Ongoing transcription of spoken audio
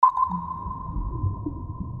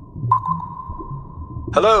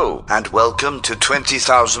Hello, and welcome to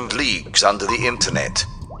 20,000 Leagues Under the Internet.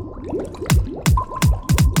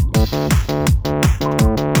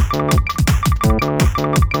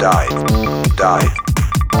 Dive.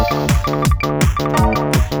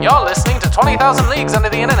 You're listening to 20,000 Leagues Under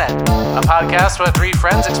the Internet, a podcast where three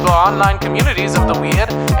friends explore online communities of the weird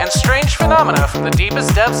and strange phenomena from the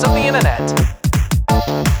deepest depths of the internet.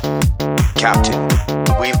 Captain,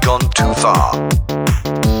 we've gone too far.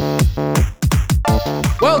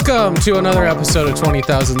 Welcome to another episode of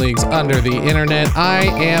 20,000 Leagues Under the Internet. I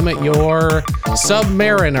am your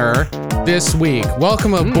Submariner this week.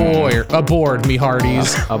 Welcome aboard, me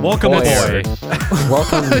hearties. Welcome aboard.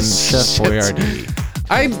 Welcome, Chef Boyardee.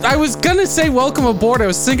 I was gonna say welcome aboard. I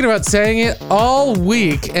was thinking about saying it all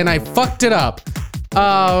week, and I fucked it up.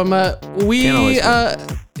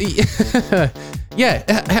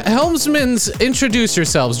 Helmsman's, introduce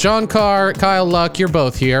yourselves. John Carr, Kyle Luck, you're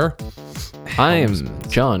both here. I am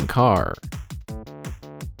John Carr.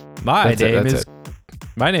 My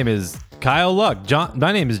name is Kyle Luck.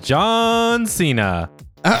 My name is John Cena.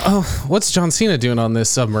 What's John Cena doing on this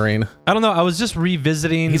submarine? I don't know. I was just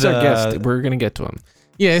revisiting. He's our guest. We're gonna get to him.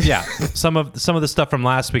 Yeah. Some of the stuff from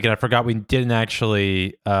last week, and I forgot we didn't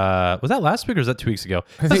actually. Was that last week or was that 2 weeks ago?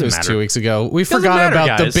 I think it was 2 weeks ago. We forgot matter,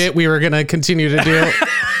 about guys. the bit we were gonna continue to do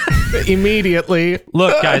immediately.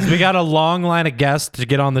 Look, guys, we got a long line of guests to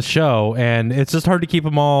get on the show, and it's just hard to keep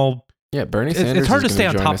them all. Yeah, Bernie Sanders it's hard is to stay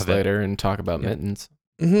on join top us of it later and talk about mittens.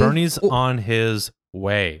 Mm-hmm. Bernie's on his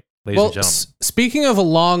way, ladies and gentlemen. Speaking of a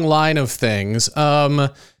long line of things,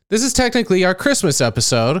 this is technically our Christmas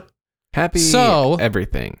episode. Happy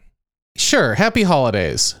everything. Sure, happy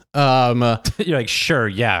holidays. You're like, sure,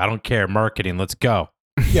 yeah, I don't care. Marketing, let's go.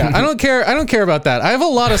 Yeah, I don't care about that. I have a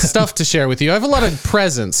lot of stuff to share with you. I have a lot of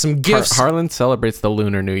presents, some gifts. Harlan celebrates the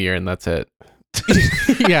Lunar New Year, and that's it.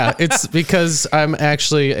 Yeah, it's because I'm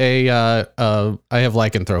actually I have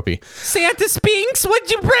lycanthropy. Santa Spinks, what'd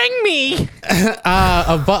you bring me?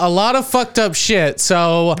 A lot of fucked up shit.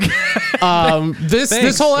 So,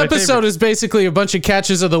 this whole episode is basically a bunch of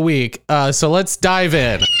catches of the week. So let's dive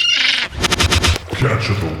in. Catch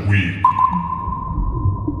of the week.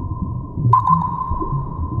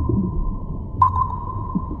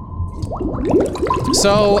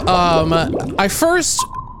 So, I first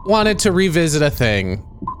wanted to revisit a thing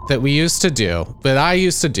that we used to do, that I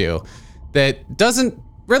used to do, that doesn't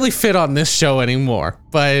really fit on this show anymore.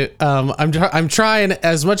 But I'm trying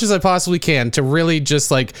as much as I possibly can to really just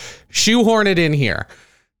like shoehorn it in here.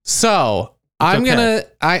 So I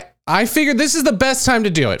figured this is the best time to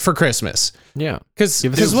do it for Christmas. Yeah, because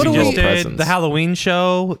what do we did the Halloween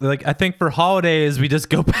show? Like, I think for holidays we just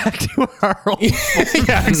go back to our old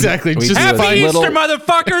yeah, exactly. We just do Happy Easter, little-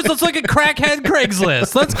 motherfuckers! Let's look at crackhead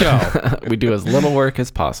Craigslist. Let's go. We do as little work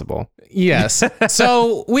as possible. Yes.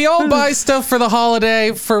 So we all buy stuff for the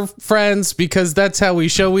holiday for friends because that's how we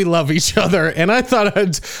show we love each other. And I thought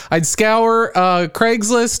I'd scour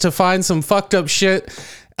Craigslist to find some fucked up shit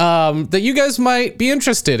that you guys might be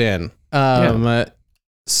interested in.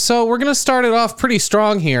 So we're gonna start it off pretty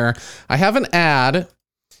strong here. I have an ad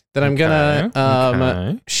that I'm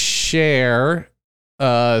gonna share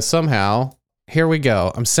somehow. Here we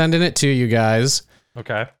go. I'm sending it to you guys.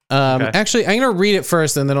 Okay. Actually, I'm gonna read it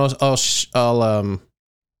first, and then I'll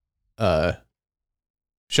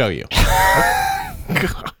show you.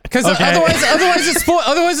 Because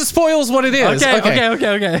otherwise it spoils what it is.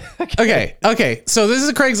 Okay. So this is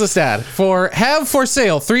a Craigslist ad have for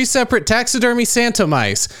sale 3 separate taxidermy Santa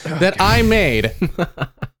mice that I made.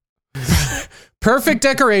 Perfect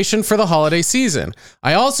decoration for the holiday season.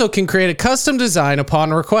 I also can create a custom design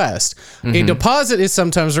upon request. A deposit is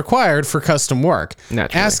sometimes required for custom work.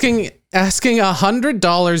 Naturally. Asking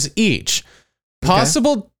 $100 each.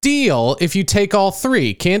 Possible deal if you take all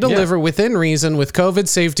 3. Can deliver within reason with COVID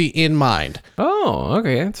safety in mind. Oh,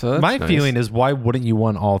 okay. So that's my nice. feeling is, why wouldn't you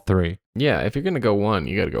want all 3? Yeah, if you're gonna go one,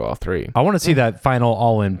 you gotta go all 3. I want to see that final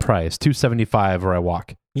all-in price, $275 where I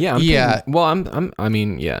walk. Yeah. I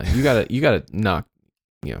mean, you gotta knock,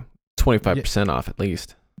 25% off at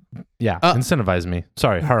least. Yeah, incentivize me.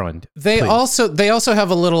 Sorry, Harlan. They also have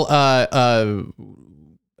a little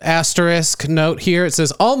asterisk note here. It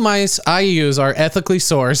says all mice I use are ethically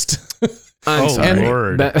sourced. I'm sorry.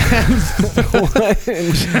 Lord. What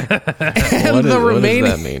does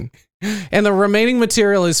that mean? And the remaining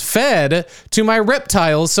material is fed to my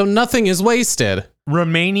reptiles, so nothing is wasted.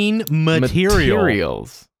 Remaining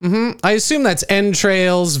materials. I assume that's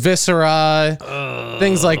entrails, viscera,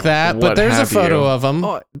 things like that. But What there's a have photo you. of them.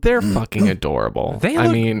 Oh, they're fucking adorable.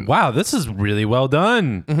 Wow, this is really well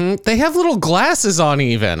done. They have little glasses on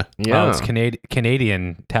even. yeah. Oh, it's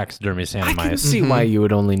Canadian taxidermy Santa I can mice. see why you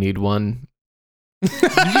would only need one.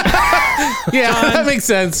 Yeah, that makes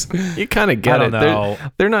sense. You kind of get I it. don't know.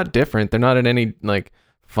 They're not different. They're not in any like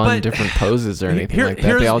fun But different poses or anything like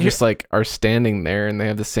that. They all just like are standing there and they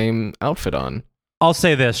have the same outfit on. I'll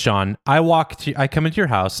say this, Sean. I come into your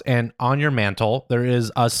house, and on your mantle there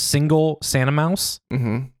is a single Santa mouse.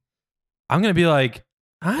 Mm-hmm. I'm gonna be like,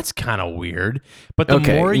 that's kind of weird. But the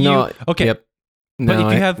Okay. more no, you, okay, Yep. but No,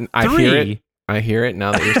 if you have I three, hear it. I hear it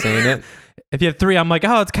now that you're saying it. if you have three, I'm like,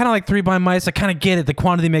 oh, it's kind of like 3 blind mice. I kind of get it. The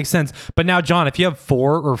quantity makes sense. But now, John, if you have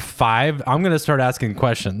 4 or 5, I'm gonna start asking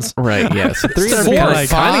questions. Right. Yeah. So 3 Start and being 4 like,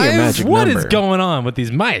 is kind of your 5? magic What number. is going on with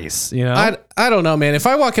these mice? You know, I don't know, man. If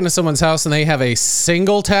I walk into someone's house and they have a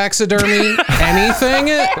single taxidermy anything,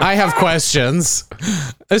 I have questions.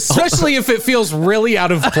 Especially if it feels really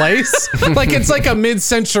out of place. Like it's like a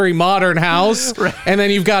mid-century modern house, and then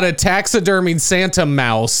you've got a taxidermied Santa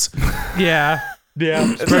mouse. yeah.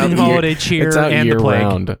 It's Spreading out holiday year- cheer it's out and year the plague.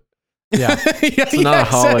 round. Yeah. It's not a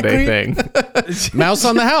holiday thing. Mouse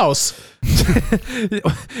on the house.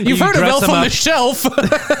 You've heard of Elf on the Shelf.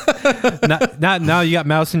 Now you got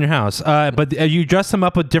mouse in your house. But you dress them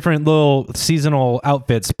up with different little seasonal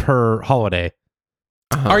outfits per holiday.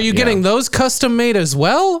 Are you getting those custom made as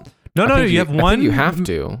well? No, you have I one. think you have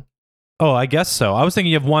to. Oh, I guess so. I was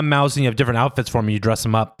thinking you have one mouse and you have different outfits for them. You dress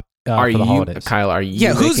them up Are for the you, holidays. Kyle? Are you?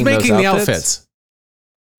 Yeah, who's making those the outfits?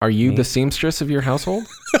 Are you the seamstress of your household?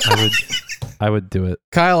 I would do it.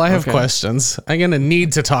 Kyle, I have Okay. questions. I'm going to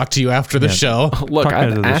need to talk to you after the show. Look, Talk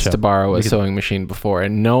into I've the asked show. to borrow a You could- sewing machine before,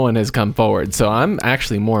 and no one has come forward. So I'm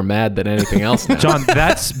actually more mad than anything else now. John,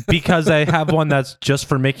 that's because I have one that's just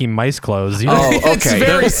for making mice clothes. You know? Oh, It's okay.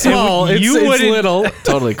 very small. It's, You it's wouldn't- little.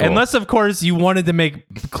 Totally cool. Unless, of course, you wanted to make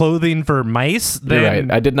clothing for mice, then, You're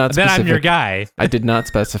right. I did not then I'm your specific- guy. I did not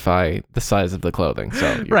specify the size of the clothing,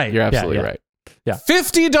 so you're, Right, you're yeah, absolutely yeah. right.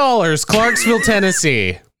 $50, Clarksville,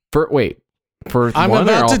 Tennessee. For I'm one or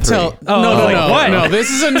about all to three? tell. Oh, no, like what? no. This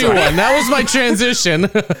is a new one. That was my transition.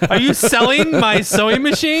 Are you selling my sewing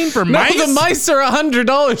machine for No, mice? the mice are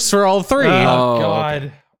 $100 for all three. Oh, Oh,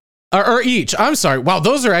 God. Or each. I'm sorry. Wow,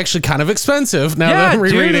 those are actually kind of expensive now that Yeah, I'm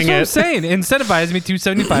dude, rereading that's what I'm it. saying. Incentivize me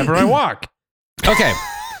 $275 for my walk. Okay.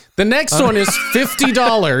 The next one is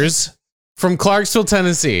 $50 from Clarksville,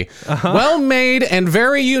 Tennessee. Well made and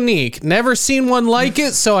very unique. Never seen one like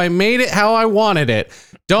it, so I made it how I wanted it.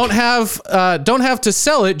 Don't have to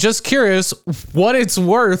sell it. Just curious what it's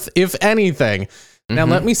worth, if anything. Now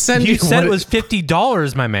let me send you. You said what it was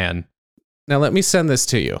 $50, my man. Now let me send this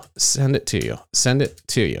to you. Send it to you. Send it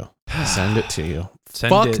to you. Send it to you. Send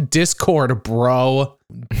Fuck it. Discord, bro.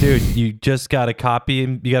 Dude, you just got to copy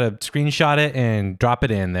and you got to screenshot it and drop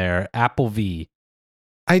it in there. Apple V.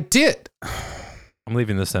 I did. I'm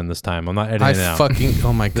leaving this in this time. I'm not editing I it out. fucking.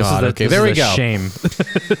 Oh my This is god. a- Okay, this there is we a go. Shame.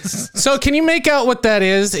 So can you make out what that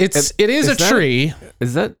is? It is Is a that- tree.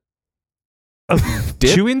 Is that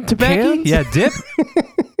dip Chewing tobacco? cans? Yeah, dip.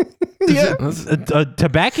 Yeah, A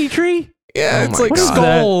tobacco tree? yeah. Oh It's my like God.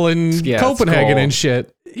 Skull and Yeah, Copenhagen Skull. and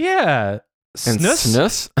shit. Yeah. and Snus?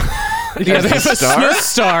 snus? Yeah, they have a Star? Snuff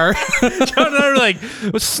star. John and I were like,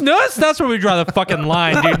 snus? That's where we draw the fucking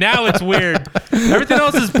line, dude. Now it's weird. Everything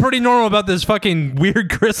else is pretty normal about this fucking weird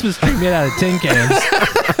Christmas tree made out of tin cans.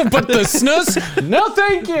 But the snus, no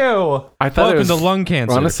thank you. I thought Welcome it was to lung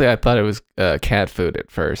cancer. honestly. I thought it was cat food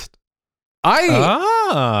at first.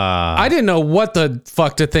 I didn't know what the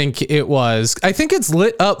fuck to think it was. I think it's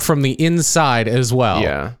lit up from the inside as well.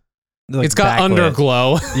 Yeah. Like It's got backlit.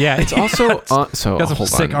 underglow. Yeah, It's also so got some hold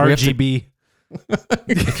sick on. We have to- RGB.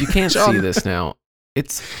 if you can't see this now,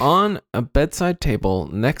 it's on a bedside table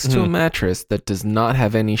next to a mattress that does not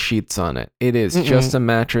have any sheets on it. It is just a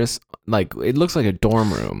mattress. Like it looks like a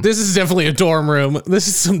dorm room. This is definitely a dorm room. This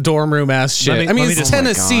is some dorm room ass shit. me- I mean, let me it's just- Oh my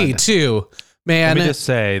Tennessee God. too, man. Let me just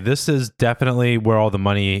say, this is definitely where all the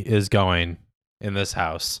money is going in this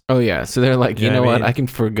house. Oh yeah, so they're like, you Yeah, know I what? mean- I can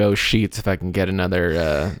forgo sheets if I can get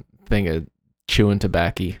another thing of chewing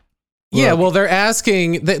tobacco. Yeah, well, they're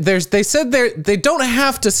asking. They said they don't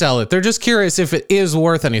have to sell it. They're just curious if it is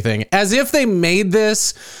worth anything. As if they made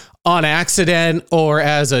this on accident or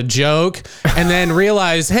as a joke, and then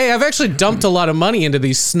realize, hey, I've actually dumped a lot of money into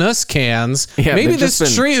these snus cans. Yeah, Maybe they've just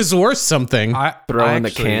this been tree is worth something. Throwing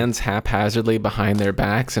the cans haphazardly behind their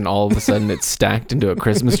backs, and all of a sudden it's stacked into a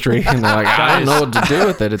Christmas tree, and they're like, I don't know what to do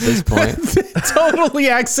with it at this point. Totally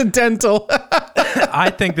accidental.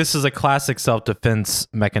 I think this is a classic self-defense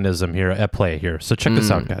mechanism here at play here. So check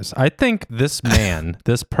this out, guys. I think this man,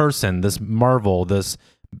 this person, this Marvel, this,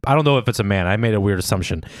 I don't know if it's a man. I made a weird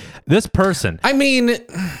assumption. This person. I mean,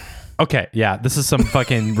 okay, yeah, this is some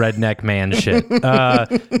fucking redneck man shit.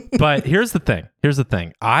 But here's the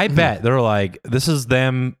thing. I bet they're like, this is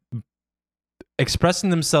them expressing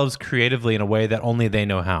themselves creatively in a way that only they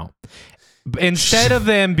know how. Instead of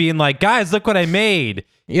them being like, guys, look what I made.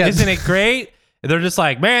 Yeah. Isn't it great? They're just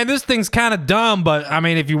like, man, this thing's kind of dumb, but I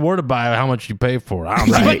mean, if you were to buy it, how much you pay for it? I don't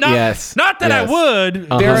know. Right, But not, yes, not that yes. I would.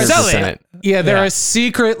 They're Sell 100%. it. yeah, they're Yeah. a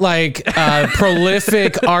secret, like,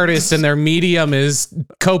 prolific artist, and their medium is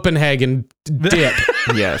Copenhagen dip.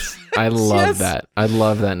 Yes, I love Yes. that. I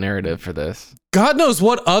love that narrative for this. God knows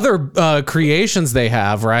what other creations they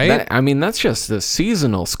have, right? That's just the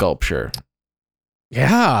seasonal sculpture.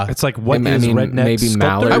 Yeah. It's like, what I is mean, redneck maybe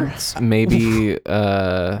sculptor? mallards, maybe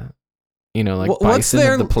like What's bison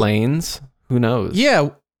their- of the plains. Who knows?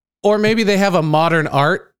 Yeah. Or maybe they have a modern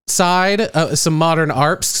art side, some modern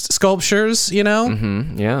art sculptures, you know?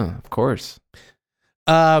 Mm-hmm. Yeah, of course.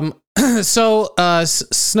 So,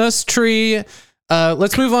 Snus Tree,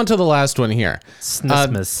 let's move on to the last one here.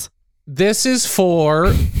 Snismus. This is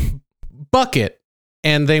for Bucket,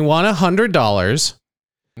 and they want $100.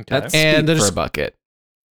 That's And steep there's- for a bucket.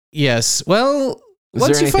 Yes. Well, Is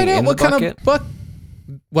once there you find anything out in what the kind bucket? of buck,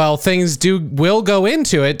 well, things will go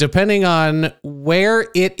into it depending on where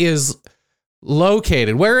it is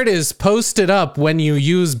located, where it is posted up when you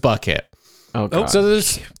use Bucket. Oh, God. So the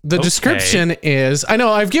Okay. description is, I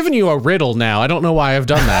know I've given you a riddle now. I don't know why I've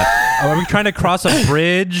done that. Are we trying to cross a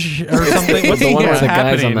bridge or something? What's the one where Yeah. the guy's on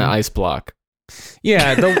happening? the ice block.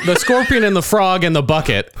 Yeah, the scorpion and the frog and the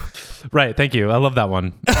bucket. Right, thank you. I love that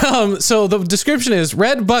one. So the description is,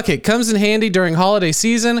 red bucket comes in handy during holiday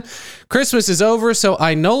season. Christmas is over, so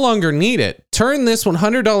I no longer need it. Turn this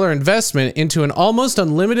 $100 investment into an almost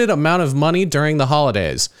unlimited amount of money during the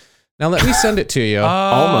holidays. Now let me send it to you.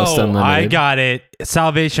 Almost Oh, unlimited. I got it.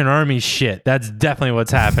 Salvation Army shit. That's definitely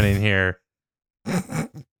what's happening here.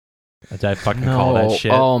 Did I fucking call that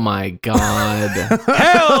shit? Oh my God.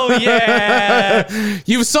 Hell yeah!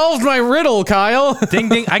 You've solved my riddle, Kyle. Ding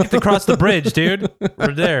ding! I get to cross the bridge, dude.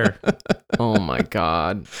 We're there. Oh my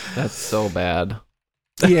God. That's so bad.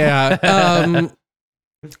 Yeah.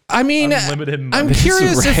 I mean, Unlimited money. I'm This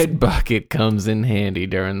curious if red bucket comes in handy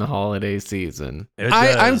during the holiday season. It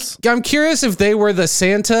I'm does. curious if they were the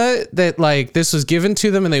Santa that, like, this was given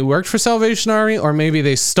to them and they worked for Salvation Army, or maybe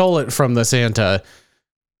they stole it from the Santa,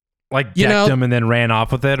 like you decked know- him and then ran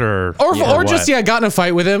off with it, or or what? just got in a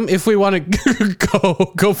fight with him. If we want to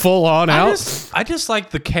go full on out. I just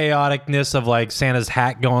like the chaoticness of like Santa's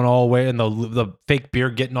hat going all the way and the fake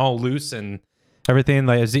beard getting all loose and everything.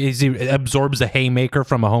 Like as he absorbs a haymaker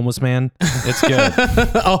from a homeless man. It's good.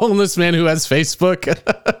 A homeless man who has Facebook.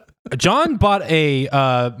 John bought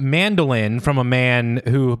a mandolin from a man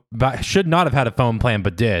who should not have had a phone plan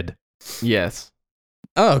but did. Yes.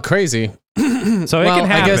 Oh, crazy. So it Well, can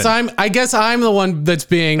happen. I guess I'm the one that's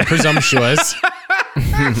being presumptuous.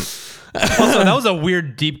 Also, that was a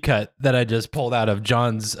weird deep cut that I just pulled out of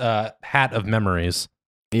John's hat of memories.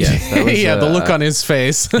 Yes. That was, Yeah, the look on his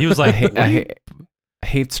face. He was like, a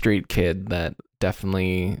hate street kid that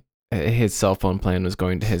definitely his cell phone plan was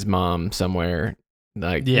going to his mom somewhere.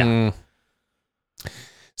 Like, yeah. Mm.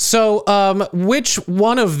 So, which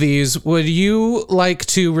one of these would you like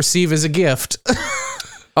to receive as a gift?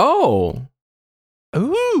 oh,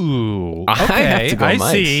 Ooh, I have okay. to go I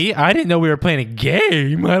mice. see. I didn't know we were playing a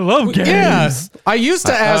game. I love games. Yeah, I used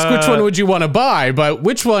to ask which one would you want to buy, but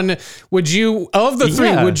which one would you, of the three,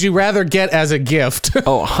 Yeah. would you rather get as a gift?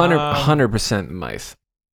 oh, 100% mice.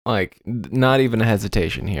 Like, not even a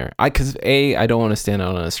hesitation here. Because I don't want to stand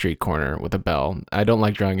out on a street corner with a bell. I don't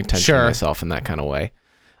like drawing attention Sure. to myself in that kind of way.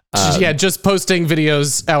 Yeah, just posting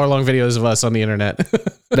videos, hour-long videos of us on the internet.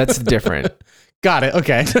 That's different. Got it.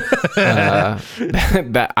 Okay.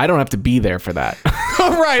 That I don't have to be there for that.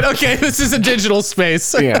 All right. Okay. This is a digital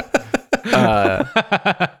space. Yeah.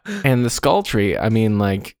 And the skull tree, I mean,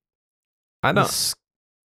 like, I'm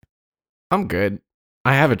good.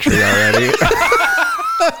 I have a tree already.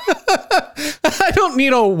 I don't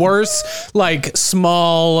need a worse, like,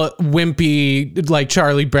 small, wimpy, like,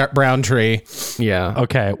 Charlie Browntree. Yeah.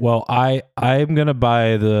 Okay, well, I'm gonna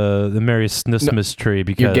buy the Merry Christmas tree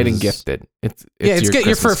because You're getting gifted. It's get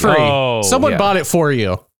your for Christmas free. gift. Oh, Someone yeah. bought it for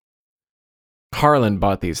you. Harlan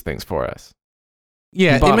bought these things for us.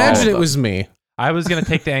 Yeah, He bought all imagine of it them. was me. I was gonna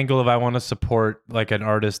take the angle of I want to support like an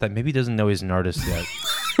artist that maybe doesn't know he's an artist yet.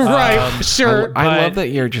 Right, sure. I love but- that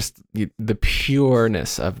you're just the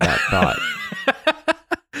pureness of that thought.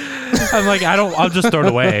 I'm like, I'll just throw it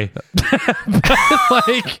away. But,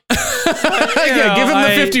 like, Yeah, give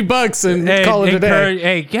him the $50 and call it a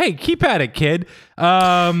day. Hey, keep at it, kid. It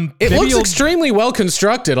maybe looks you'll- extremely well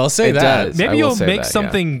constructed. I'll say It that. does. I Maybe will you'll say make that, yeah.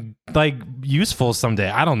 something like useful someday.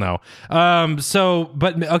 I don't know.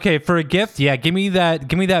 But okay, for a gift, yeah, give me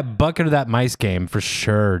that bucket of that mice game for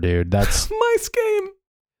sure, dude. That's Mice game.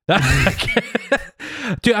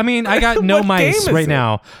 dude. I mean, I got no What mice game is right it?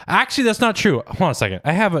 now. Actually, that's not true. Hold on a second.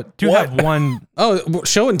 I have one. Oh,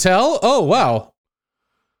 show and tell? Oh, wow.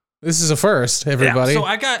 This is a first, everybody. Yeah, so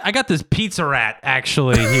I got this pizza rat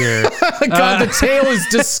actually here. God, the tail is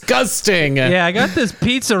disgusting. Yeah, I got this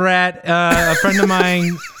pizza rat. A friend of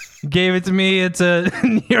mine gave it to me. It's a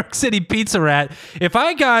New York City pizza rat. If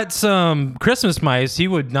I got some Christmas mice, he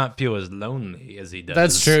would not feel as lonely as he does.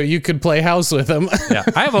 That's true. You could play house with him. Yeah,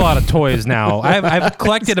 I have a lot of toys now. I've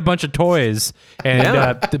collected a bunch of toys, and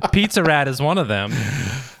Yeah. the pizza rat is one of them.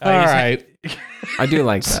 All right. I do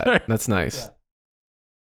like that. Sorry. That's nice.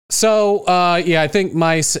 So, yeah, I think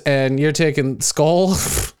mice, and you're taking skull,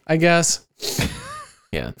 I guess,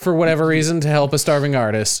 Yeah. for whatever reason to help a starving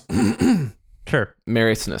artist. Sure.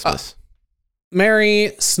 Merry Christmas.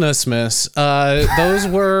 Merry Snusmas. Those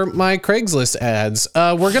were my Craigslist ads.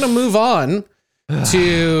 We're going to move on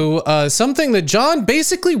to something that John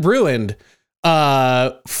basically ruined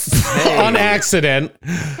on accident.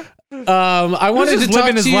 I wanted He's to just talk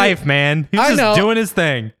living his to you. life, man. He's I just know. doing his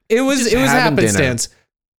thing. It was having happenstance.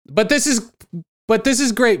 But this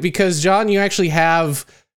is great because John, you actually have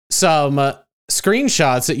some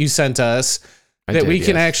screenshots that you sent us I that did, we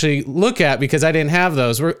can yes. actually look at because I didn't have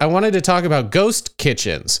those. I wanted to talk about ghost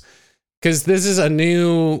kitchens because this is a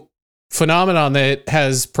new phenomenon that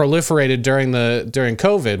has proliferated during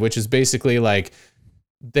COVID, which is basically like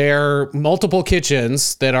there are multiple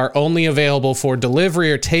kitchens that are only available for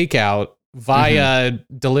delivery or takeout via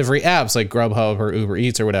delivery apps like Grubhub or Uber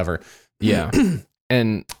Eats or whatever. Yeah.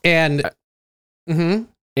 And Mhm.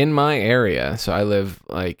 in my area, so I live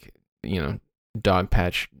like,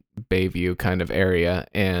 Dogpatch, Bayview kind of area,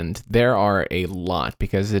 and there are a lot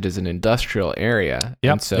because it is an industrial area.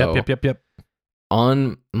 Yep. And so Yep.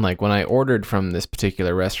 on like when I ordered from this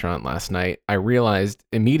particular restaurant last night, I realized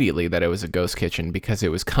immediately that it was a ghost kitchen because it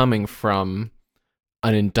was coming from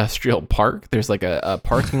an industrial park. There's like a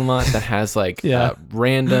parking lot that has like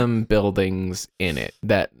random buildings in it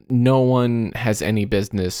that no one has any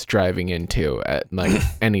business driving into at like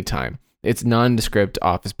any time. It's nondescript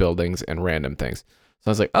office buildings and random things. So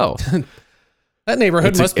I was like, oh, That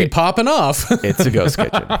neighborhood must be popping off. it's a ghost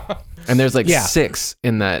kitchen. And there's like Yeah. 6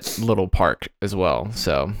 in that little park as well.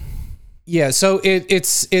 So Yeah, so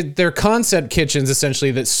they're concept kitchens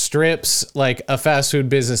essentially that strips like a fast food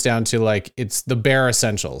business down to like it's the bare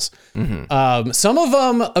essentials. Some of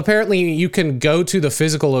them apparently you can go to the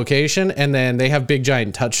physical location and then they have big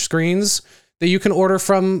giant touch screens that you can order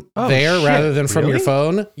from there shit. rather than from your Really?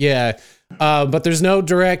 phone. Yeah, but there's no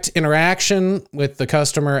direct interaction with the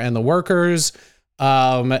customer and the workers.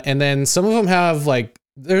 And then some of them have like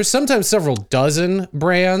there's sometimes several dozen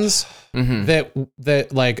brands that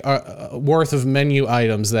like are worth of menu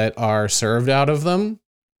items that are served out of them.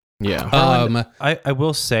 yeah. I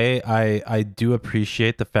will say I do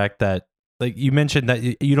appreciate the fact that like you mentioned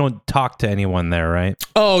that you don't talk to anyone there, right?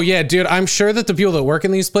 Oh yeah, dude. I'm sure that the people that work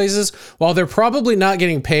in these places, while they're probably not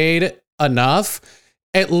getting paid enough,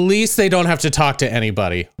 at least they don't have to talk to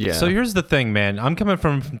anybody. Yeah. So here's the thing, man. I'm coming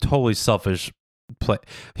from totally selfish play.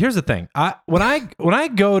 Here's the thing. When I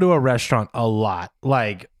go to a restaurant a lot,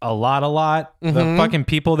 the fucking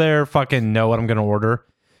people there fucking know what I'm gonna order.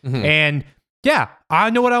 And yeah, I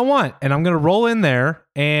know what I want. And I'm gonna roll in there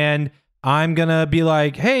and I'm gonna be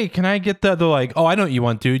like, hey, can I get that? They're like, oh, I know what you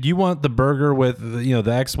want, dude. You want the burger with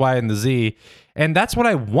the X, Y, and the Z. And that's what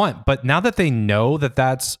I want. But now that they know that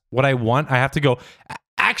that's what I want, I have to go,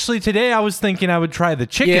 actually, today I was thinking I would try the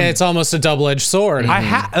chicken. Yeah, it's almost a double-edged sword. And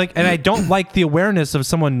I don't like the awareness of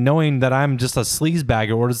someone knowing that I'm just a sleazebag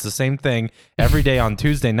who orders the same thing every day on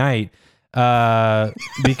Tuesday night.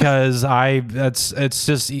 Because that's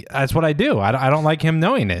what I do. I don't like him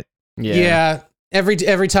knowing it. Yeah. every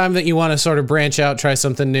time that you want to sort of branch out, try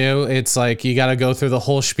something new, it's like you got to go through the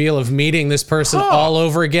whole spiel of meeting this person all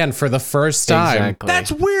over again for the first time. Exactly.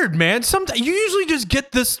 That's weird, man. Sometimes you usually just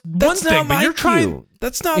get this one thing, but you're trying.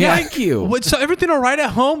 That's not Yeah. like you. What, so everything all right at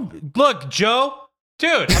home? Look, Joe,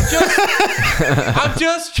 dude, I'm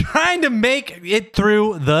just trying to make it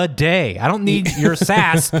through the day. I don't need your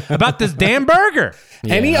sass about this damn burger.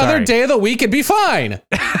 Any other Sorry. day of the week, it'd be fine.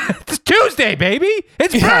 It's Tuesday, baby.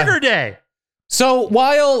 It's Yeah. burger day. So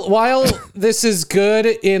while this is good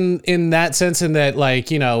in that sense, in that, like,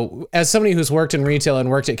 you know, as somebody who's worked in retail and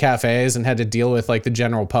worked at cafes and had to deal with like the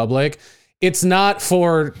general public, it's not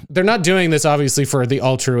for, they're not doing this obviously for the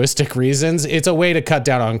altruistic reasons. It's a way to cut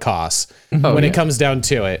down on costs when it comes down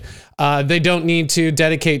to it. They don't need to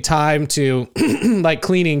dedicate time to like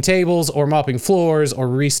cleaning tables or mopping floors or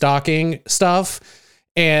restocking stuff.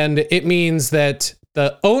 And it means that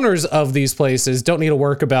the owners of these places don't need to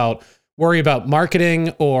worry about marketing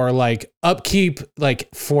or like upkeep,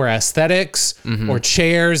 like for aesthetics or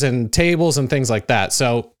chairs and tables and things like that.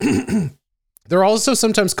 So they're also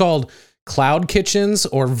sometimes called cloud kitchens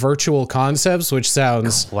or virtual concepts, which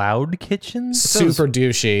sounds Cloud kitchens? super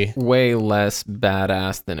douchey. Way less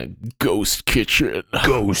badass than a ghost kitchen.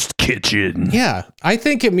 Ghost kitchen. Yeah. I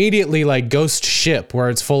think immediately like Ghost Ship, where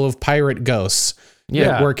it's full of pirate ghosts Yeah.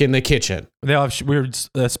 that work in the kitchen. They all have weird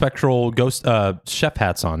spectral ghost chef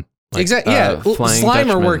hats on. Exactly. Yeah. Flying Slimer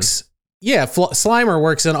Dutchman. works. Yeah. Slimer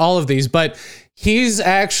works in all of these, but he's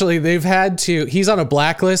on a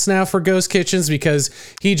blacklist now for ghost kitchens because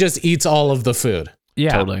he just eats all of the food.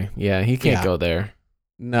 Yeah. Totally. Yeah, he can't Yeah. go there.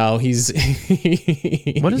 No, he's.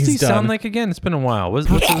 What does he sound like again? It's been a while. What's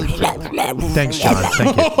Thanks, John.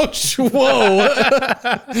 Thank you. Oh, whoa.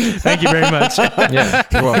 Thank you very much. Yeah,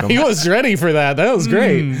 you're welcome. He was ready for that. That was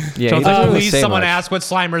great. Yeah, Don't he doesn't really please say someone much. ask what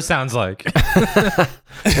Slimer sounds like.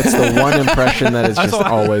 It's the one impression that is just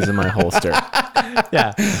always in my holster.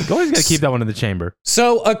 Yeah. You always got to keep that one in the chamber.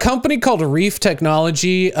 So a company called Reef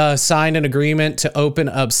Technology signed an agreement to open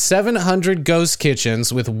up 700 ghost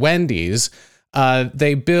kitchens with Wendy's.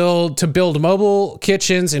 They build mobile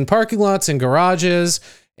kitchens in parking lots and garages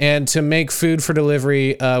and to make food for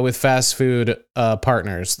delivery with fast food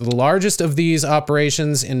partners. The largest of these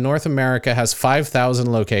operations in North America has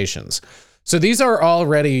 5,000 locations. So these are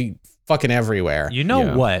already fucking everywhere. You know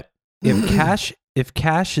Yeah. what? If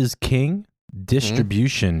cash is king,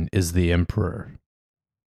 distribution is the emperor.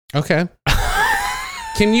 Okay.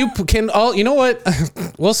 You know what?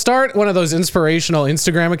 We'll start one of those inspirational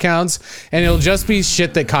Instagram accounts and it'll just be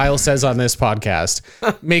shit that Kyle says on this podcast,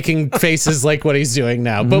 making faces like what he's doing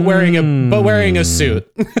now, but wearing a suit.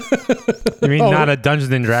 You mean not a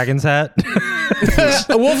Dungeons and Dragons hat?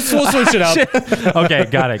 we'll switch it up. Okay,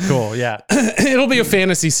 got it. Cool. Yeah. It'll be a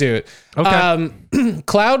fantasy suit. Okay.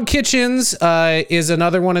 Cloud Kitchens is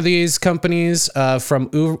another one of these companies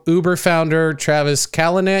from Uber founder Travis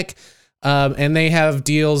Kalanick. And they have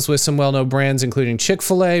deals with some well-known brands, including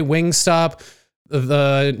Chick-fil-A, Wingstop,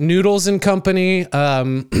 the Noodles and Company.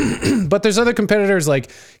 But there's other competitors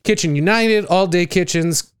like Kitchen United, All Day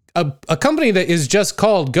Kitchens, a company that is just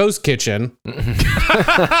called Ghost Kitchen,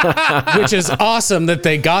 which is awesome that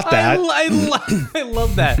they got that. I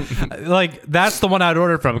love that. Like, that's the one I'd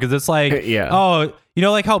order from because it's like, Yeah. oh, you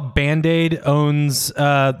know, like how Band-Aid owns,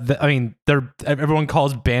 everyone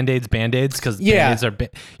calls Band-Aids Band-Aids because Yeah. Band-Aids are, you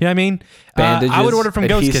know what I mean? Bandages. I would order from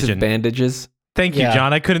Ghost adhesive Kitchen. bandages. Thank you, Yeah.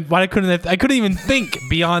 John. I couldn't even think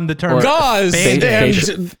beyond the term. Or Gauze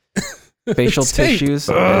facial- and Facial Steak. tissues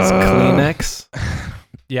as Kleenex.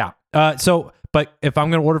 Yeah. But if I'm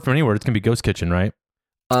going to order from anywhere, it's going to be Ghost Kitchen, right?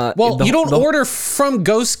 well, you don't order from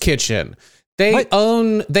Ghost Kitchen. They What?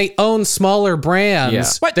 own smaller brands Yeah.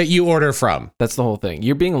 What? that you order from. That's the whole thing.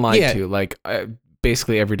 You're being lied Yeah. to, like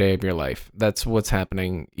basically every day of your life. That's what's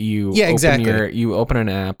happening. You Yeah, exactly. You open an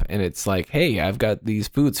app and it's like, hey, I've got these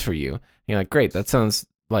foods for you. And you're like, great. That sounds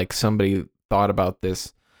like somebody thought about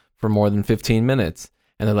this for more than 15 minutes.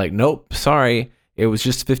 And they're like, nope, sorry. It was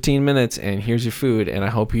just 15 minutes and here's your food. And I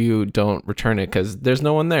hope you don't return it because there's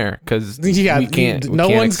no one there. Because Yeah, we can't. no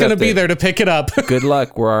one's going to be there to pick it up. Good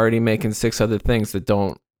luck. We're already making 6 other things that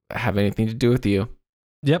don't have anything to do with you.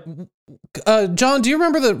 Yep. John, do you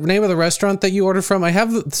remember the name of the restaurant that you ordered from? I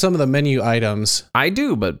have some of the menu items. I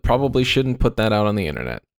do, but probably shouldn't put that out on the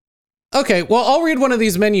internet. Okay, well, I'll read one of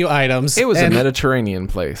these menu items. It was a and- Mediterranean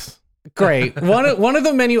place. Great. One of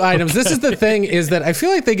the menu items. This is the thing is that I feel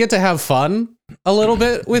like they get to have fun a little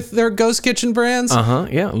bit with their Ghost Kitchen brands.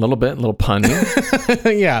 Yeah, a little bit, a little punny.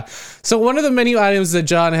 Yeah. So one of the menu items that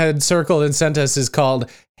John had circled and sent us is called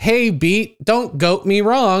 "Hey Beat, don't goat me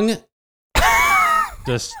wrong."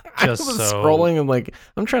 Just I was so scrolling and like,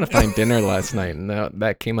 I'm trying to find dinner last night, and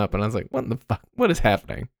that came up, and I was like, what the fuck? What is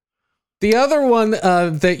happening? The other one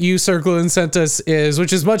that you circled and sent us is,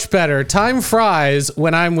 which is much better, time fries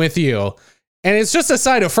when I'm with you. And it's just a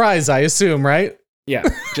side of fries, I assume, right? Yeah,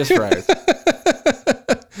 just fries.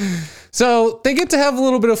 So they get to have a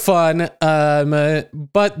little bit of fun,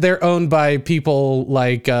 but they're owned by people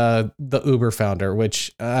like the Uber founder,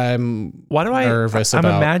 which I'm nervous I'm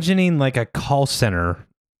about. imagining like a call center,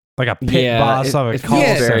 like a pit boss of a it call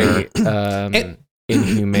feels center. very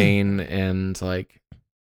inhumane, and like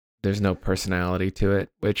there's no personality to it.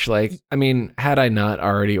 Which, like, I mean, had I not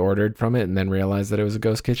already ordered from it and then realized that it was a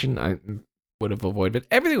ghost kitchen, I would have avoided it.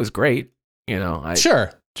 Everything was great, you know.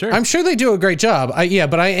 Sure. I'm sure they do a great job.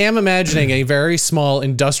 But I am imagining a very small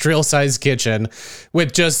industrial sized kitchen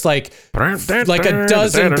with just like a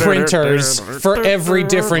dozen printers for every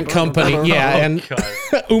different company. Yeah, and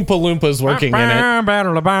Oompa Loompas working in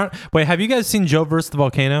it. Wait, have you guys seen Joe vs. the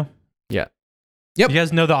Volcano? Yeah. Yep. You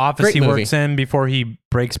guys know the office Great he movie. works in before he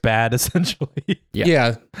breaks bad, essentially?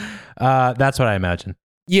 Yeah. That's what I imagine.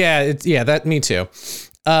 Yeah, that me too.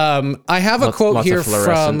 I have a quote lots here of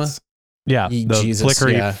from fluorescence. Yeah, the Jesus,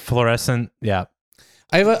 flickery yeah. fluorescent. Yeah.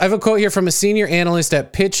 I have a quote here from a senior analyst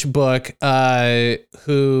at PitchBook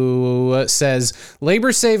who says,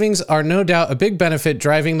 labor savings are no doubt a big benefit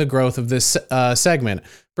driving the growth of this segment.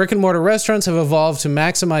 Brick and mortar restaurants have evolved to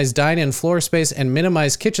maximize dine-in floor space and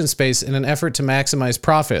minimize kitchen space in an effort to maximize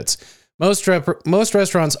profits. Most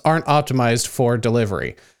restaurants aren't optimized for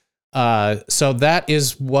delivery. So that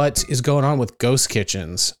is what is going on with ghost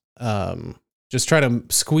kitchens. Just try to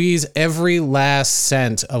squeeze every last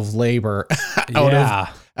cent of labor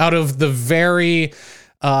out of the very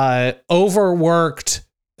overworked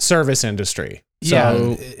service industry.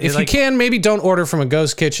 So if you can, maybe don't order from a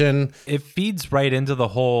ghost kitchen. It feeds right into the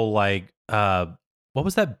whole like what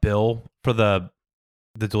was that bill for the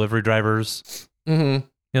delivery drivers? Mm-hmm.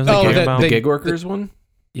 You know, the gig workers one?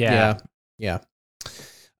 Yeah.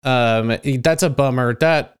 That's a bummer.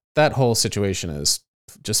 That whole situation is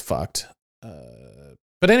just fucked.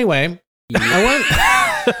 But anyway,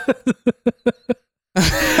 I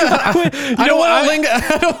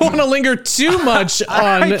don't want to linger too much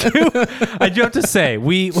on. I do have to say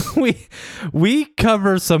we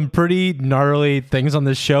cover some pretty gnarly things on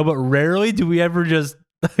this show, but rarely do we ever just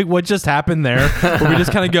like what just happened there, where we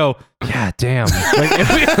just kind of go, yeah, damn. Like,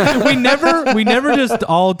 we never just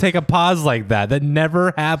all take a pause like that. That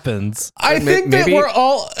never happens. I think that we're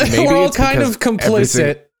all kind of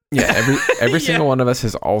complicit. Every single one of us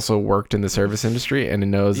has also worked in the service industry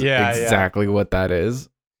and knows exactly what that is.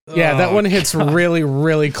 Yeah, that one hits really,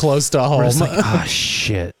 really close to home. Like, oh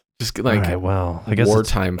shit! Just like all right, well, I guess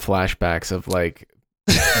wartime flashbacks of like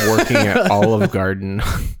working at Olive Garden.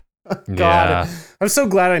 God, yeah. I'm so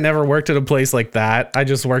glad I never worked at a place like that. I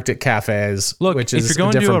just worked at cafes. Look, which if is you're going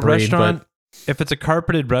a to a different breed, restaurant, if it's a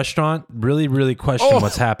carpeted restaurant, really, really question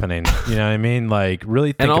what's happening. You know what I mean? Like,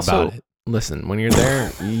 really think about it. Listen, when you're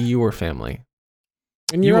there, you are family.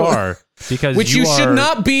 And You are. Because which you should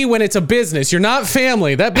not be when it's a business. You're not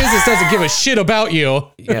family. That business doesn't give a shit about you.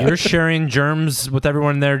 Yeah. You're sharing germs with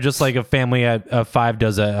everyone there, just like a family at five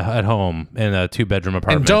does at home in a 2-bedroom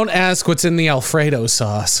apartment. And don't ask what's in the Alfredo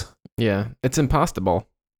sauce. Yeah, it's impossible.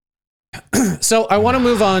 So I want to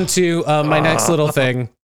move on to my next little thing.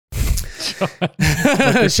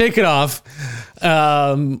 Shake it off.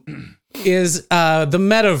 Is the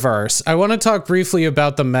metaverse. I want to talk briefly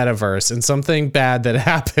about the metaverse and something bad that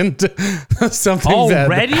happened. Something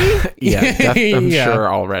already? bad. Yeah, I'm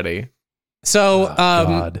sure already. So,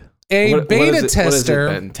 God. a What beta is it tester.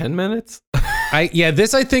 been, 10 minutes?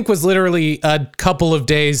 This I think was literally a couple of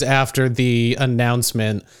days after the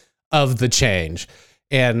announcement of the change,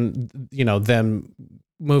 and them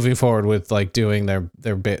moving forward with like doing their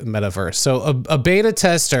metaverse. So a beta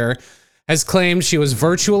tester has claimed she was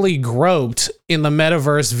virtually groped in the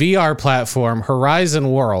metaverse VR platform Horizon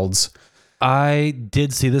Worlds. I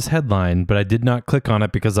did see this headline, but I did not click on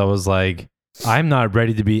it because I was like, I'm not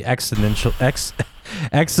ready to be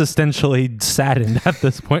existentially saddened at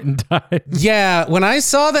this point in time. Yeah, when I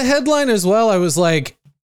saw the headline as well, I was like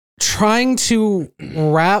trying to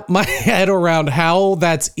wrap my head around how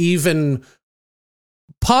that's even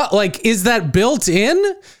is that built in?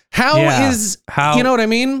 How you know what I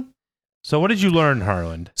mean? So what did you learn,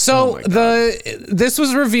 Harland? So this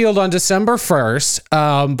was revealed on December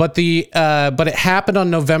 1st, but it happened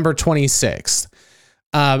on November 26th.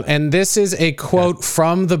 And this is a quote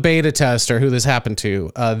from the beta tester who this happened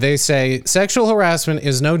to. They say, sexual harassment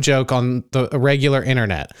is no joke on the regular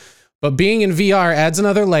internet. But being in VR adds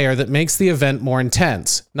another layer that makes the event more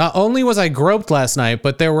intense. Not only was I groped last night,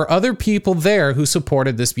 but there were other people there who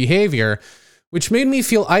supported this behavior, which made me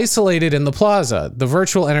feel isolated in the plaza, the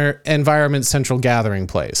virtual environment central gathering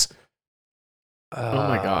place. Oh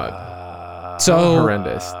my God. So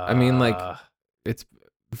Horrendous. I mean, like, it's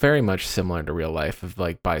very much similar to real life of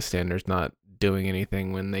like bystanders not doing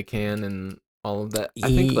anything when they can and all of that. I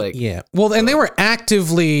think like, yeah. Well, and they were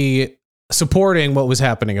actively supporting what was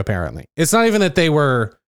happening, apparently. It's not even that they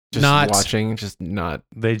were just not watching, just not.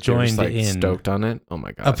 They They were joined just, like, in. stoked on it. Oh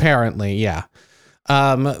my God. apparently, yeah.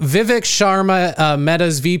 Vivek Sharma,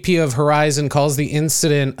 Meta's VP of Horizon, calls the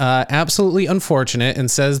incident absolutely unfortunate and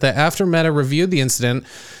says that after Meta reviewed the incident,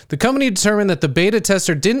 the company determined that the beta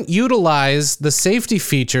tester didn't utilize the safety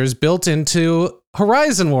features built into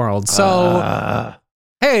Horizon World. So,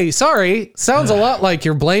 hey, sorry, sounds a lot like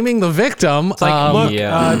you're blaming the victim. It's like, look,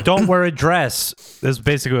 yeah. don't wear a dress. That's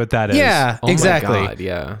basically what that is. yeah, Oh my exactly. God,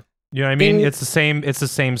 yeah. You know what I mean? In- It's the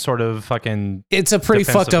same sort of fucking. It's a pretty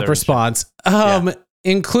defense fucked of up their response. Yeah.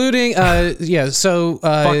 Including, so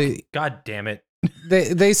Fuck. God damn it.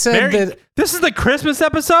 they said Mary, that. this is the Christmas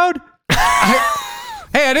episode?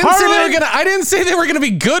 Hey, I didn't say they were gonna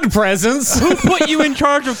be good presents. Who put you in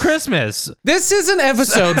charge of Christmas? This is an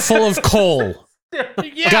episode full of coal.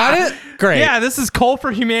 Yeah. Got it? Great. Yeah, this is coal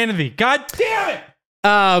for humanity. God damn it.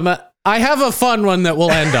 I have a fun one that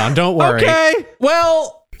we'll end on. Don't worry. Okay.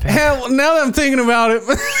 Well, hell, now that I'm thinking about it,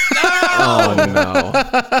 Oh no.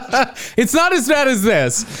 it's not as bad as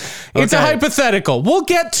this. It's a Okay. hypothetical. We'll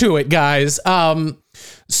get to it, guys.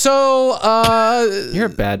 So You're a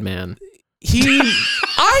bad man. I'm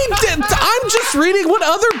just reading what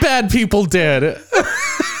other bad people did.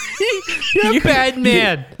 You're a bad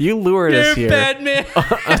man. You lured You're us a here bad man.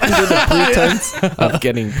 under the pretense of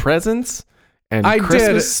getting presents and I did. Christmas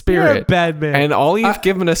You're a spirit. bad man. And all you've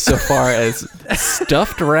given us so far is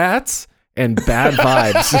stuffed rats and bad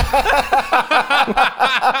vibes.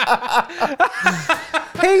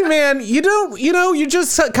 Hey man, you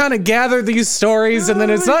just kind of gather these stories, and then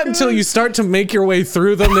it's not until you start to make your way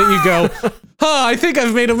through them that you go, I think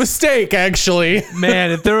I've made a mistake, actually.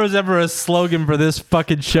 Man, if there was ever a slogan for this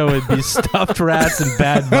fucking show, it'd be stuffed rats and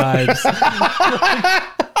bad vibes.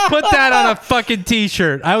 Put that on a fucking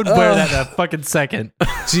t-shirt. I would wear that in a fucking second.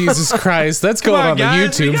 Jesus Christ, that's going on the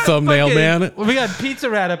guys, we YouTube got thumbnail, fucking- man. We got Pizza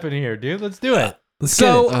Rat up in here, dude. Let's do it.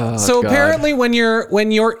 So Oh, so God. apparently when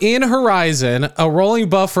you're in Horizon, a rolling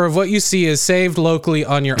buffer of what you see is saved locally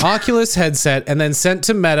on your Oculus headset and then sent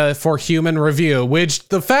to Meta for human review, which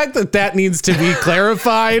the fact that needs to be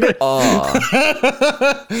clarified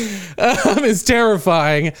is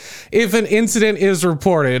terrifying if an incident is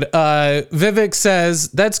reported. Vivek says,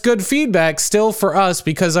 that's good feedback still for us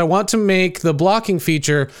because I want to make the blocking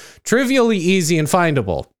feature trivially easy and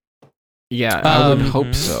findable. Yeah, I would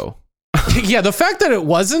hope so. Yeah, the fact that it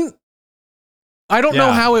wasn't, I don't know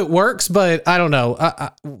Yeah. how it works, but I don't know.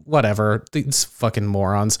 Whatever. These fucking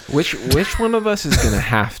morons. Which one of us is gonna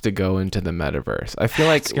have to go into the metaverse? I feel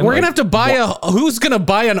like We're gonna have to buy who's gonna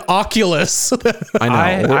buy an Oculus? I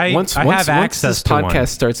know. I once have once access this to one. podcast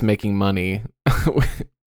starts making money,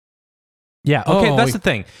 Yeah, okay, Oh, that's the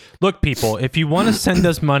thing. Look, people, if you want to send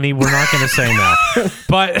us money, we're not going to say no.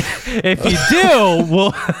 But if you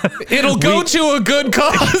do, It'll go to a good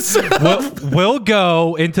cause. we'll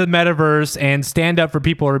go into the metaverse and stand up for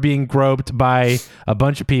people who are being groped by a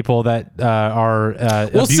bunch of people that are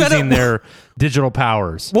We'll set abusing up- their digital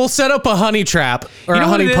powers. We'll set up a honey trap or You a know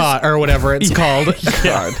what honey it is? pot or whatever it's called.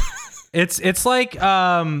 God. It's like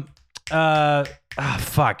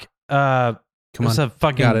fuck. Come It's on. a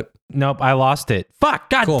fucking Got it. Nope, I lost it. Fuck,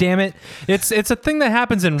 god Cool. damn it. It's a thing that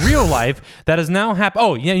happens in real life that has now happened.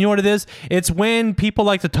 Oh, yeah, you know what it is? It's when people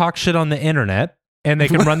like to talk shit on the internet and they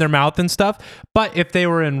can run their mouth and stuff. But if they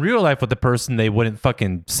were in real life with the person, they wouldn't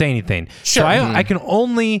fucking say anything. Sure. So I can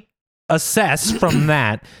only assess from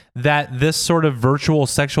that this sort of virtual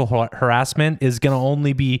sexual harassment is going to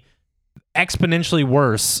only be exponentially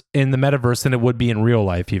worse in the metaverse than it would be in real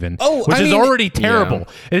life even. Oh, which I is mean, already terrible.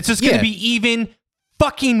 yeah. It's just going to Yeah. be even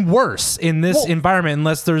fucking worse in this environment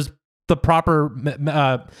unless there's the proper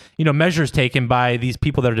measures taken by these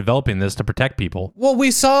people that are developing this to protect people. Well, we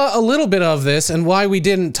saw a little bit of this, and why we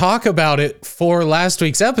didn't talk about it for last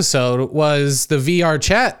week's episode was the VR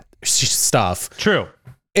chat stuff. True.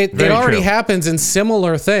 It Very already true. happens in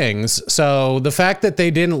similar things. So the fact that they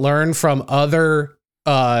didn't learn from other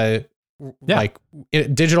like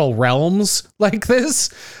digital realms like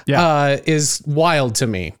this is wild to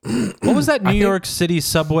me. What was that New York City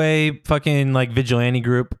subway fucking like vigilante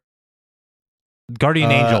group?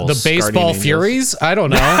 Guardian Angels. The Baseball Guardian Angels. Furies? I don't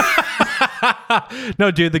know.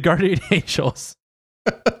 No, dude, the guardian angels.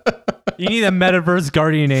 You need a metaverse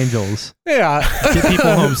guardian angels. Yeah. Get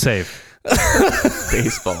people home safe.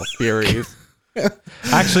 Baseball Furies.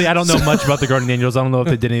 Actually, I don't know much about the guardian angels. I don't know if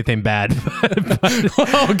they did anything bad.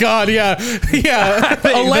 Oh God, yeah.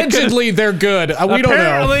 Allegedly, they're good. We don't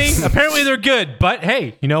know. Apparently, they're good. But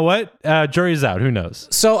hey, you know what? Jury's out. Who knows?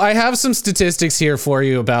 So I have some statistics here for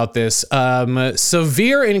you about this.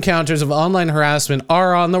 Severe encounters of online harassment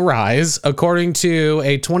are on the rise, according to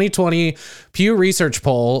a 2020 Pew Research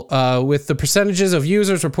poll, with the percentages of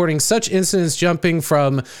users reporting such incidents jumping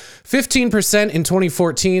from 15% in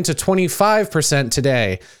 2014 to 25%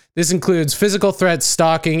 today. This includes physical threats,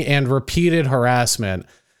 stalking, and repeated harassment.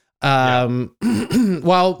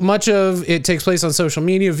 While much of it takes place on social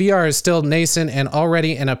media, VR is still nascent and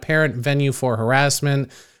already an apparent venue for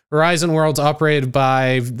harassment. Horizon Worlds, operated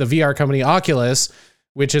by the VR company Oculus,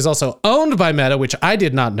 which is also owned by Meta, which I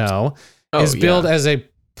did not know, is billed as a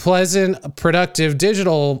pleasant, productive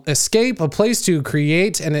digital escape, a place to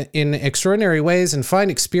create in extraordinary ways and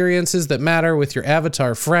find experiences that matter with your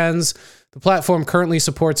avatar friends. The platform currently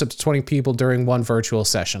supports up to 20 people during one virtual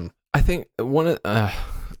session. I think one of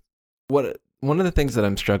the things that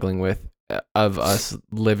I'm struggling with of us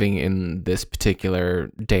living in this particular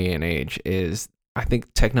day and age is I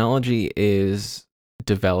think technology is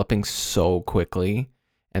developing so quickly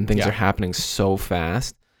and things are happening so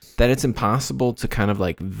fast that it's impossible to kind of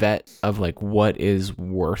like vet of like what is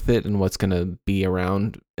worth it and what's going to be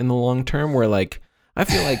around in the long term, where like I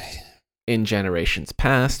feel like in generations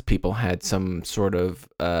past people had some sort of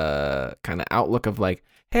kind of outlook of like,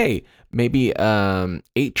 hey, maybe 8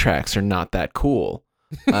 tracks are not that cool.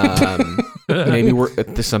 Maybe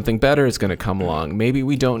there's something better is going to come along. Maybe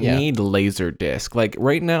we don't need laser disc. Like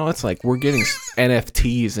right now it's like we're getting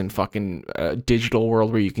NFTs and fucking digital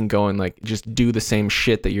world where you can go and like just do the same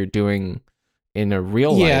shit that you're doing in a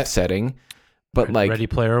real life setting. But like Ready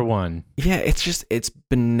Player One. Yeah, it's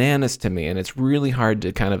bananas to me, and it's really hard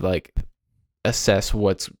to kind of like assess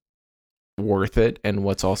what's worth it and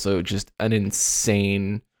what's also just an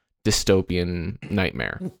insane dystopian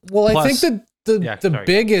nightmare. Well, Plus, I think the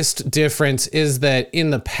biggest difference is that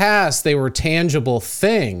in the past they were tangible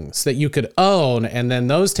things that you could own, and then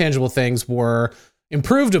those tangible things were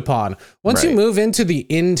improved upon. Once you move into the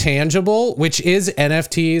intangible, which is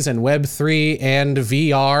NFTs and Web3 and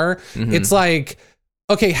VR, it's like,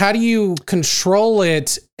 okay, how do you control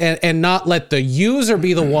it and not let the user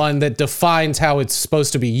be the one that defines how it's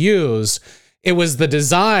supposed to be used? It was the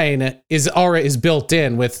design is built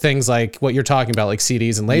in with things like what you're talking about, like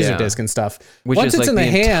CDs and Laserdisc and stuff. Which Once is it's like in the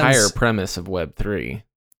hands, entire premise of Web3.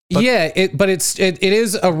 it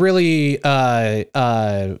is a really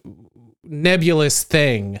nebulous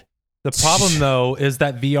thing. The problem, though, is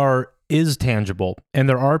that VR is tangible, and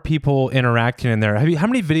there are people interacting in there. How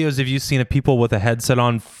many videos have you seen of people with a headset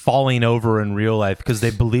on falling over in real life because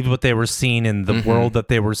they believed what they were seeing in the world that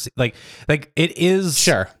they were like it is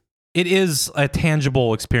it is a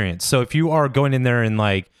tangible experience. So if you are going in there and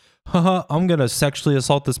like, I'm gonna sexually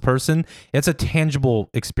assault this person, it's a tangible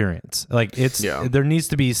experience. Like there needs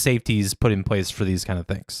to be safeties put in place for these kind of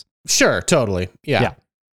things. Sure, totally. Yeah.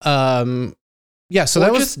 So or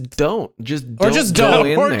that was just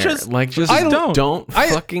don't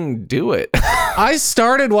fucking do it. I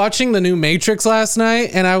started watching the new Matrix last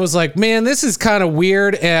night and I was like, man, this is kind of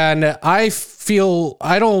weird, and I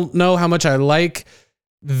don't know how much I like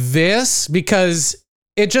this because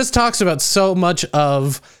it just talks about so much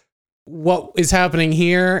of what is happening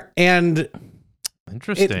here, and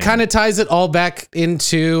interesting. It kind of ties it all back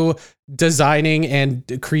into designing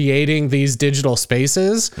and creating these digital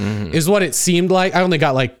spaces is what it seemed like. I only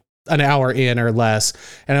got like an hour in or less,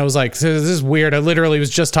 and I was like, this is weird. I literally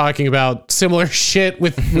was just talking about similar shit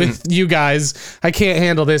with you guys. I can't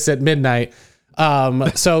handle this at midnight.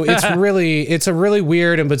 So it's a really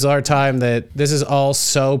weird and bizarre time that this is all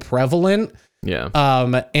so prevalent. Yeah.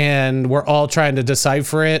 And we're all trying to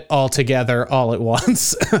decipher it all together all at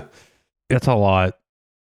once. It's a lot.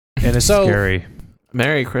 And it's scary.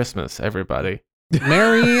 Merry Christmas, everybody.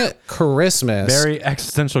 Merry Christmas. Merry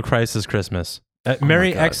existential crisis Christmas.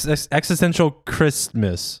 Merry existential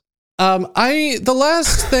Christmas. The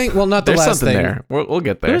last thing, well, not the There's last something thing. there. We'll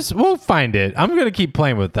get there. We'll find it. I'm going to keep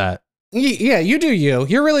playing with that. Yeah, you do you.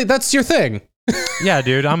 You're really, that's your thing. Yeah,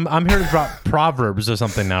 dude. I'm here to drop proverbs or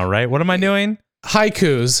something now, right? What am I doing?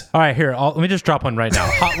 Haikus. All right, here. Let me just drop one right now.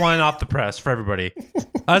 Hot one off the press for everybody.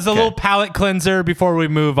 As a little palate cleanser before we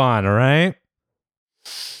move on, all right?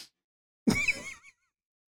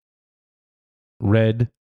 Red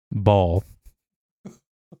ball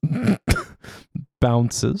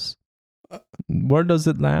bounces. Where does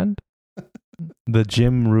it land? The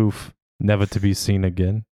gym roof, never to be seen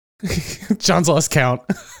again. John's lost count.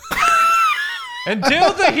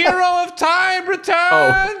 Until the hero of time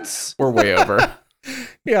returns. We're way over.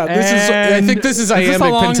 Yeah, I think this is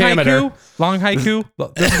iambic pentameter. Long haiku?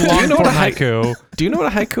 This is long form haiku. Do you know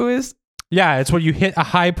what a haiku is? Yeah, it's where you hit a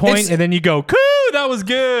high point and then you go, "Coo, that was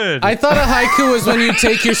good." I thought a haiku was when you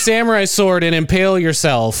take your samurai sword and impale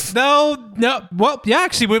yourself. No. Well, yeah,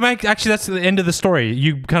 actually, that's the end of the story.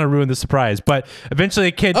 You kind of ruined the surprise. But eventually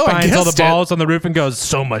a kid finds all the balls on the roof and goes,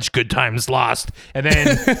 "So much good times lost," and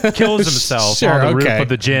then kills himself on the roof of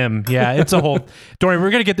the gym. Yeah, it's a whole... Don't worry,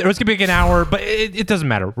 we're going to get there. It's going to be like an hour, but it doesn't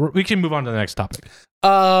matter. We can move on to the next topic.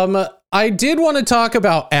 I did want to talk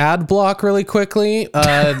about ad block really quickly.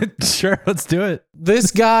 Sure, let's do it.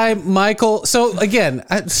 This guy, Michael. So again,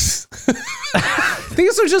 these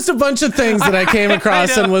are just a bunch of things that I came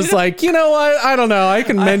across and was like, you know what? I don't know. I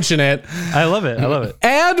can mention it. I love it.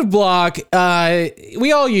 Ad block.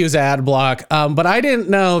 We all use ad block, but I didn't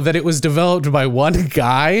know that it was developed by one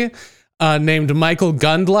guy named Michael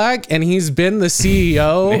Gundlach, and he's been the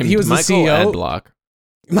CEO. He was the CEO. Ad block.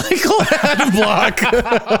 Michael Adblock.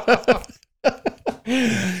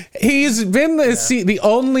 He's been the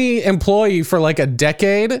only employee for like a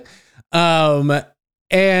decade. And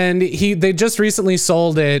they just recently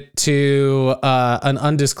sold it to an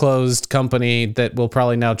undisclosed company that will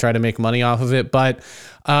probably now try to make money off of it. But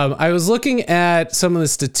I was looking at some of the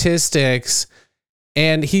statistics,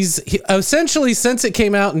 and he essentially, since it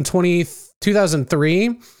came out in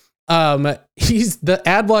 2003, the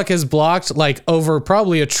ad block has blocked like over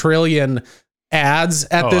probably 1 trillion ads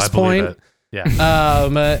at this point. Yeah.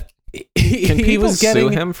 Can people sue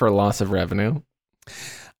him for loss of revenue?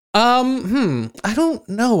 I don't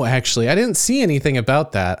know, actually. I didn't see anything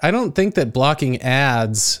about that. I don't think that blocking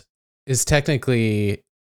ads is technically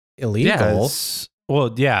illegal. It's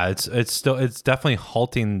definitely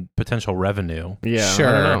halting potential revenue. Yeah. Sure.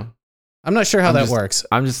 I don't know. I'm not sure how that works.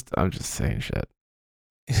 I'm just saying shit.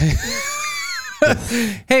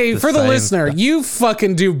 Hey, for the listener, you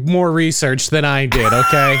fucking do more research than I did,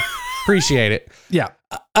 okay? Appreciate it. Yeah.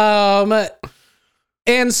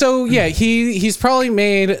 And so he's probably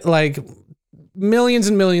made like millions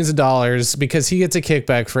and millions of dollars because he gets a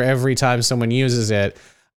kickback for every time someone uses it.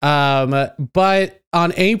 But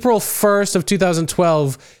on April 1st of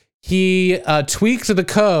 2012, he tweaked the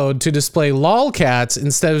code to display lolcats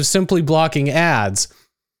instead of simply blocking ads.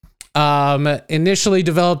 Initially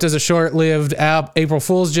developed as a short-lived April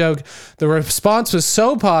Fool's joke, the response was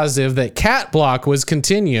so positive that Cat Block was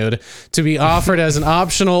continued to be offered as an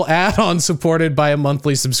optional add-on supported by a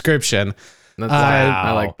monthly subscription.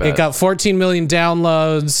 I like that. It got 14 million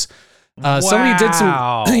downloads.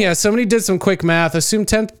 Somebody did some quick math. Assume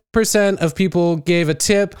 10% of people gave a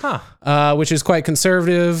tip, which is quite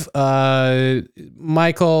conservative.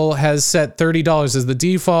 Michael has set $30 as the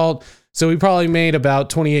default. So we probably made about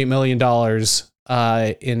 $28 million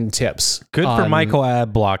in tips. Good for Michael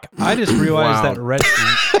Adblock. I just realized that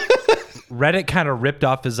Reddit kind of ripped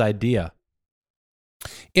off his idea.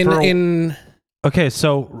 Okay,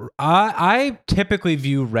 so I typically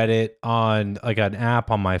view Reddit on like an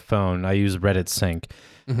app on my phone. I use Reddit Sync.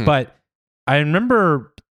 Mm-hmm. But I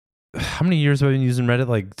remember, how many years have I been using Reddit?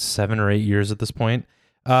 Like 7 or 8 years at this point.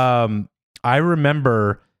 I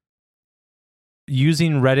remember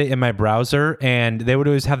using Reddit in my browser, and they would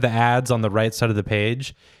always have the ads on the right side of the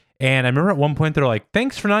page. And I remember at one point they're like,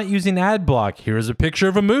 "Thanks for not using ad block. Here's a picture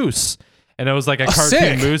of a moose." And it was like a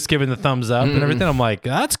cartoon moose giving the thumbs up and everything. I'm like,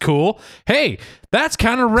 that's cool. Hey, that's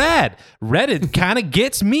kind of rad. Reddit kind of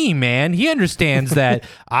gets me, man. He understands that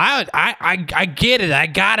I get it. I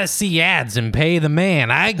gotta see ads and pay the man.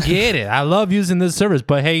 I get it. I love using this service.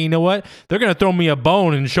 But hey, you know what? They're gonna throw me a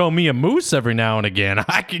bone and show me a moose every now and again.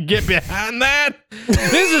 I can get behind that.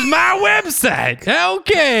 This is my website.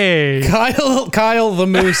 Okay. Kyle the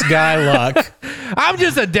Moose Guy Luck. I'm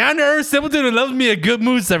just a down-to-earth simpleton who loves me a good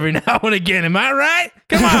moose every now and again. Am I right?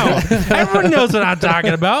 Come on. Everyone knows what I'm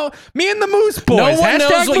talking about. Me and the Moose Boys. No one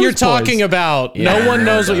knows what you're talking about. Yeah, no one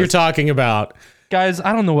knows what you're talking about. Guys,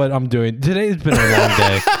 I don't know what I'm doing. Today's been a long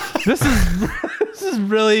day. This has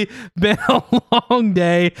really been a long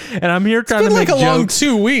day, and I'm here trying to make jokes. It's been like a long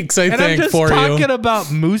 2 weeks, I think, I'm just for you. talking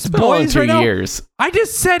about Moose Boys right now. 2 years. I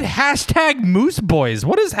just said hashtag Moose Boys.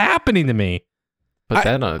 What is happening to me? Put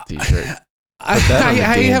that on a t-shirt. I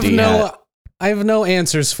have no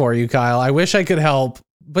answers for you, Kyle. I wish I could help,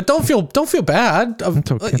 but don't feel bad.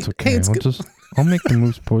 It's okay. Hey, I'll make the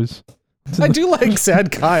Moose Boys. I do like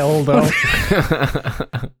sad Kyle though.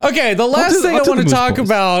 Okay, the last thing I want to talk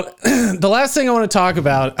about. The last thing I want to talk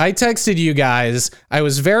about. I texted you guys. I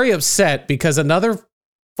was very upset because another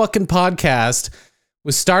fucking podcast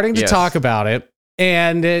was starting to talk about it,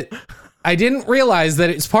 and I didn't realize that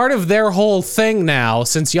it's part of their whole thing now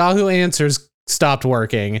since Yahoo Answers stopped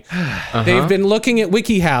working. They've been looking at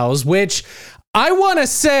WikiHows, which I want to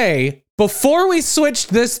say, before we switched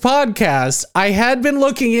this podcast, I had been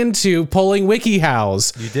looking into pulling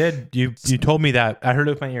WikiHows. You did. You told me that. I heard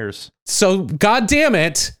it with my ears. So, God damn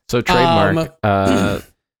it. So trademark,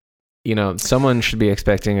 someone should be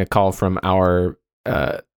expecting a call from our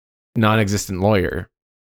non-existent lawyer.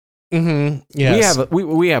 Mm-hmm. Yes.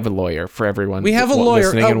 We have a lawyer for everyone. We have a lawyer.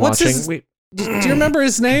 Listening and What's watching. do you remember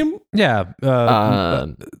his name? Yeah.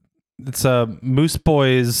 It's Moose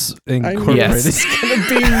Boys Incorporated. Yes. It's gonna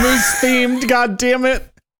be Moose themed. God damn it.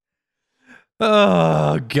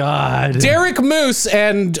 Oh God. Derek Moose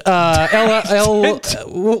and what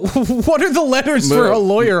are the letters for a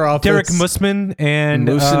lawyer office? Derek Moosman and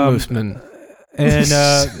Moose and Mooseman.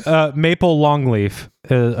 and Maple Longleaf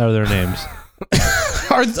are their names.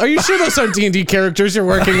 Are you sure those are D&D characters you're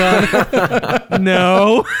working on?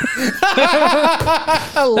 No.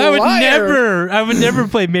 I would never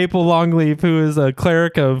play Maple Longleaf, who is a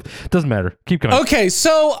cleric of... Doesn't matter. Keep going. Okay,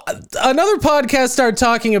 so another podcast started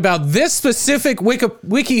talking about this specific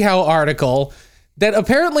WikiHow article that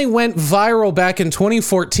apparently went viral back in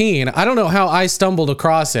 2014. I don't know how I stumbled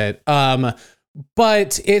across it,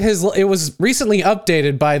 but it was recently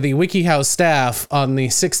updated by the WikiHow staff on the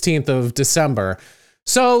 16th of December.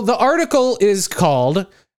 So the article is called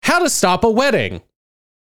 "How to Stop a Wedding."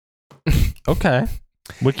 Okay.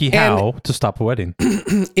 WikiHow to stop a wedding.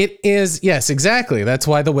 It is, yes, exactly. That's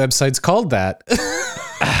why the website's called that.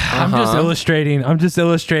 I'm just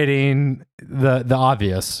illustrating the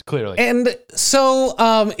obvious, clearly. And so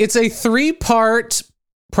it's a 3-part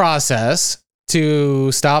process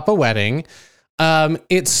to stop a wedding.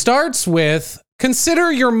 It starts with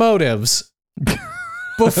consider your motives.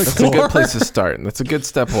 That's a good place to start. That's a good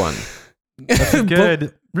step one. That's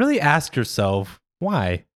good. Really ask yourself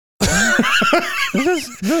why.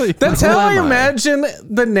 That's how I imagine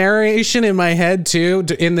the narration in my head too.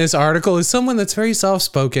 In this article is someone that's very soft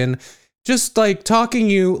spoken, just like talking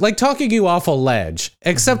you off a ledge,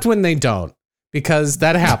 except when they don't, because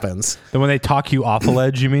that happens. Then when they talk you off a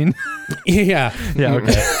ledge, you mean? Yeah. Yeah.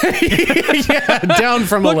 Okay. Yeah. Down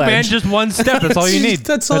from Look, a ledge. man, just one step. That's all you need.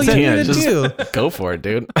 That's all you need to do. Go for it,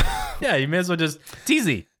 dude. Yeah, you may as well just. It's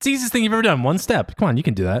easy. It's the easiest thing you've ever done. One step. Come on, you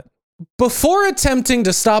can do that. Before attempting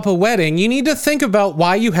to stop a wedding, you need to think about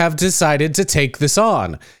why you have decided to take this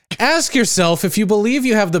on. Ask yourself if you believe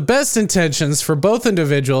you have the best intentions for both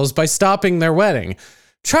individuals by stopping their wedding.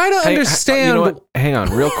 Try to understand. You know what? Hang on,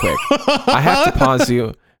 real quick. I have to pause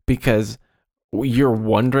you because you're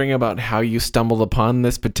wondering about how you stumbled upon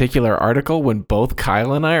this particular article when both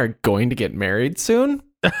Kyle and I are going to get married soon.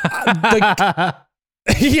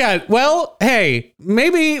 Yeah, well, hey,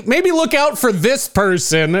 maybe look out for this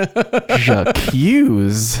person.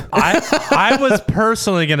 J'accuse. I was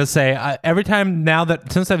personally gonna say every time now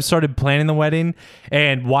that since I've started planning the wedding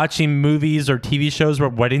and watching movies or TV shows where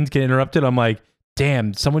weddings get interrupted, I'm like,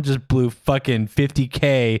 damn, someone just blew fucking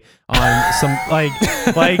 $50,000 on some like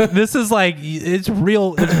this is like it's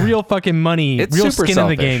real fucking money, It's real super skin in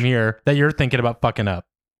the selfish. game here that you're thinking about fucking up.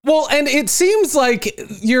 Well, and it seems like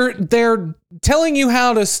they're telling you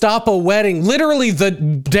how to stop a wedding literally the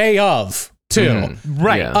day of, too.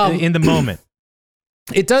 Right. Yeah. In the moment.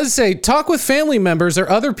 It does say, talk with family members or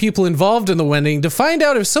other people involved in the wedding to find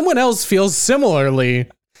out if someone else feels similarly.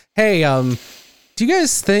 Hey, do you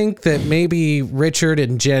guys think that maybe Richard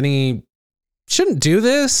and Jenny shouldn't do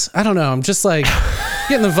this? I don't know. I'm just like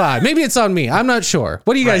getting the vibe. Maybe it's on me. I'm not sure.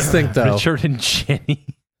 What do you guys think, though? Richard and Jenny.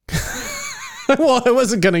 Well, I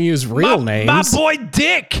wasn't going to use real names. My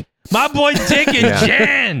boy Dick and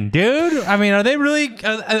Jen, dude. I mean, are they really?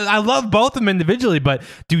 I love both of them individually, but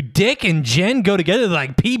do Dick and Jen go together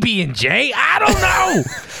like PB and J? I don't know.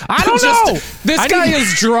 This guy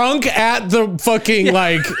is drunk at the fucking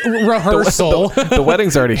rehearsal. The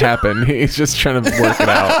wedding's already happened. He's just trying to work it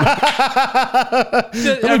out.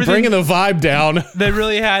 I'm bringing the vibe down. They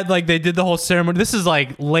really had they did the whole ceremony. This is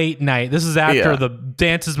like late night. This is after the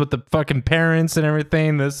dances with the fucking parents and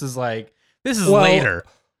everything. This is later.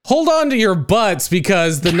 Hold on to your butts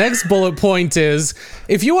because the next bullet point is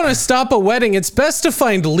if you want to stop a wedding, it's best to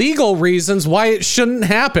find legal reasons why it shouldn't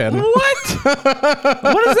happen. What?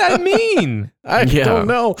 What does that mean? I don't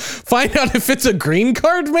know. Find out if it's a green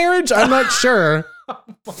card marriage. I'm not sure.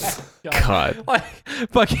 God. Like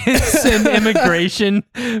fucking send immigration.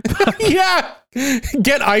 Yeah.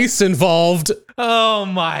 Get ICE involved. Oh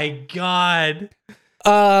my God. We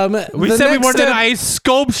the said we next wanted step- an ice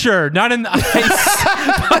sculpture, not an ice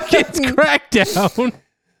fucking crackdown.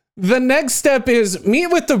 The next step is meet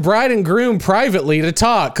with the bride and groom privately to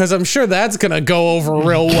talk, because I'm sure that's going to go over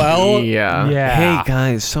real well. Yeah. Yeah. Hey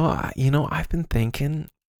guys, so I've been thinking,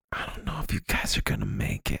 I don't know if you guys are gonna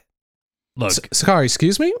make it. Look, Sorry,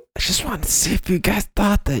 excuse me? I just wanted to see if you guys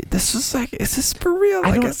thought that this was like, is this for real?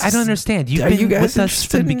 I don't understand. You've Are been you guys with us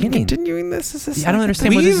from the interested in beginning. continuing this? Is this I don't like a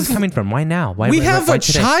understand thing? where this is coming from. Why now? Why? We why- have why a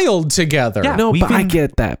today? child together. Yeah. No, We've but I been-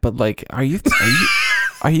 get that. But like, are you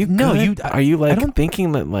No, good? Are you like I don't-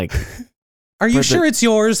 thinking that like, Are you But sure it's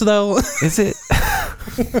yours, though? is it?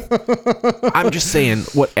 I'm just saying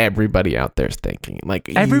what everybody out there's thinking. Like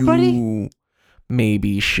Everybody? you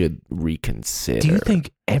maybe should reconsider. Do you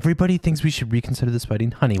think everybody thinks we should reconsider this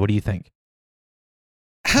wedding? Honey, what do you think?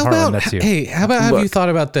 How Harlan, about, that's you. hey, how about, have you Look. thought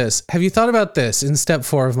about this? Have you thought about this in step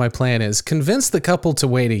 4 of my plan is convince the couple to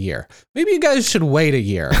wait a year. Maybe you guys should wait a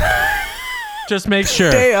year. Just make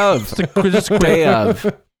sure. Day of? Just quick. Day of.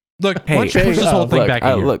 Look, Hey, why don't you push this whole thing look, back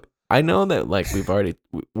a year? look, I know that like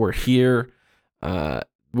we're here.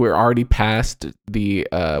 We're already past the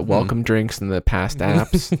welcome drinks and the past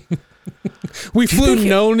apps. We Do you flew think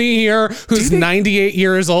Noni here, who's think- 98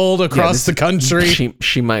 years old across the country.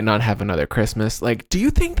 She might not have another Christmas. Like, do you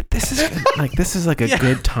think that this is like a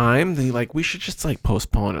good time? Like, we should just like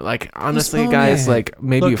postpone it. Like, honestly, Postpone guys, it. like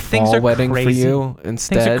maybe Look, a things fall are wedding crazy. for you Things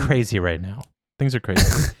instead. are crazy right now. Things are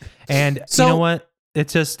crazy. And So- you know what?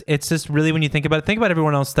 It's just really when you think about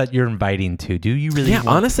everyone else that you're inviting to. Do you really? Yeah, want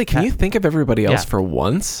honestly, can you think of everybody else Yeah. for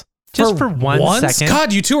once? just for one second?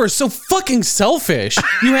 God, you two are so fucking selfish.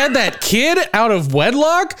 You had that kid out of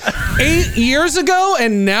wedlock 8 years ago,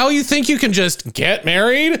 and now you think you can just get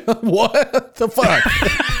married? What the fuck?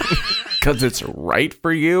 Because it's right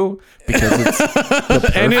for you. Because it's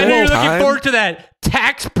the And it I know you're perfect looking time. forward to that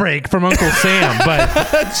tax break from Uncle Sam, but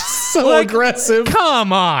So Like, aggressive.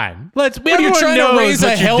 come on. What are you trying to raise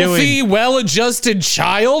a healthy, doing. well-adjusted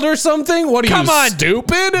child or something? What are Come you, on.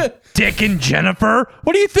 stupid? Dick and Jennifer.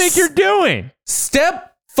 What do you think you're doing?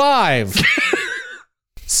 Step 5.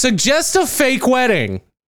 Suggest a fake wedding.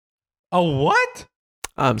 A what?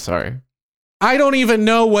 I'm sorry. I don't even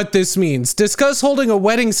know what this means. Discuss holding a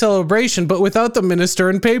wedding celebration, but without the minister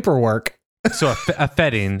and paperwork. So a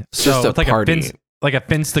fedding. Just So a it's like party. like a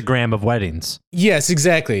Finstagram of weddings. Yes,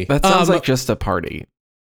 exactly. That sounds like just a party.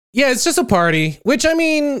 Yeah, it's just a party, which I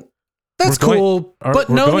mean, that's We're going- cool. or But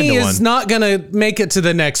we're going Noni to is one. not gonna make it to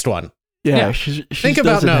the next one. Yeah, Yeah. she Think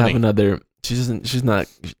about doesn't have Noni. another. She's not.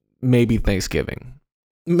 Maybe Thanksgiving.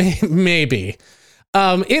 Maybe.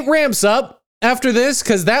 It ramps up after this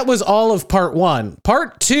because that was all of part 1.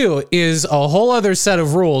 Part 2 is a whole other set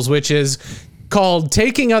of rules, which is called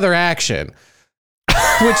taking other action,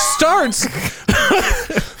 which starts.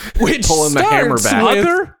 Which Pulling the hammer starts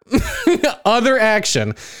back. with other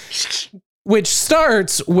action, which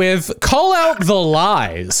starts with call out the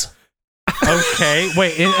lies. Okay.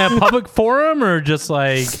 Wait, in a public forum or just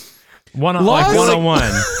like Laws-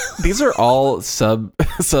 one-on-one? These are all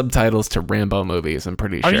subtitles to Rambo movies. I'm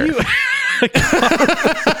pretty Are sure. you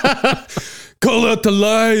Call out the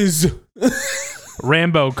lies.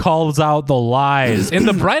 Rambo calls out the lies in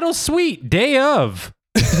the bridal suite day of.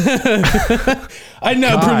 I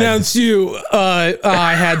now God. pronounce you.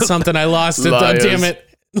 I had something. I lost it. Liars. Damn it.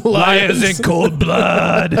 Liars in cold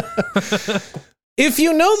blood. If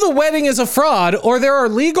you know the wedding is a fraud or there are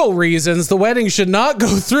legal reasons the wedding should not go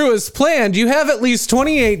through as planned, you have at least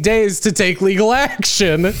 28 days to take legal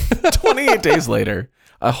action. 28 days later,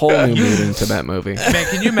 a whole new meaning to that movie. Man,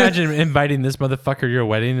 can you imagine inviting this motherfucker to your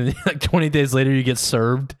wedding and like 20 days later you get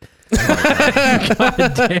served?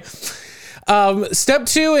 God damn. Step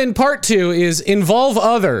 2 in part 2 is involve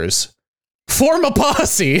others. Form a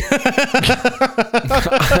posse.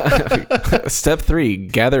 Step 3: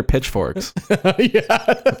 gather pitchforks.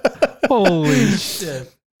 Holy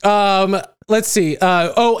shit. Let's see.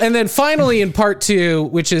 And then finally in part 2,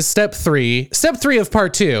 which is step 3 of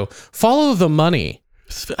part 2, follow the money.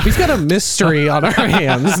 We've got a mystery on our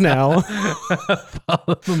hands now.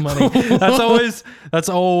 Follow the money. That's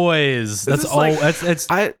always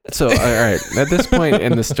So all right, at this point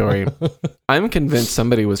in the story, I'm convinced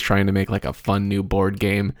somebody was trying to make like a fun new board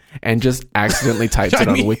game and just accidentally typed it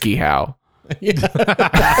on WikiHow.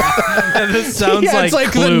 and this sounds Yeah, it's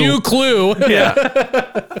like Clue. the new Clue. Yeah.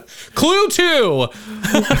 Clue 2.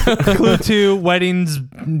 Clue 2, weddings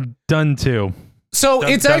done too. So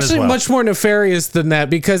it's done as actually well. much more nefarious than that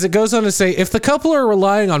because it goes on to say if the couple are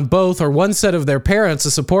relying on both or one set of their parents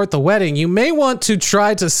to support the wedding, you may want to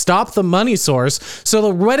try to stop the money source so the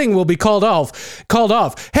wedding will be called off.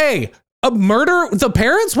 Hey, murder the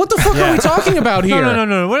parents? What the fuck are we talking about here?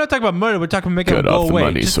 No. We're not talking about murder. We're talking about making Cut it go off the away.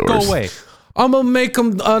 money Just source. go away. I'm gonna make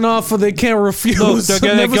them an offer they can't refuse. Look, they're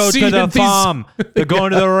gonna Never go to seen the these- farm. They're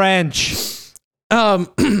going to the ranch.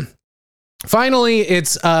 Finally,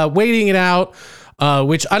 it's waiting it out,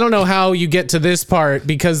 which I don't know how you get to this part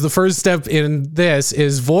because the first step in this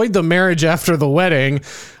is void the marriage after the wedding.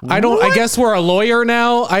 I guess we're a lawyer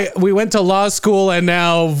now. We went to law school and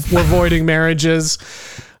now we're voiding marriages.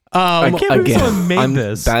 I can't believe someone made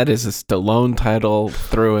this. That is a Stallone title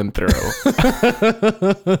through and through.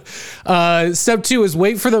 Step 2 is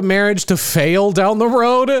wait for the marriage to fail down the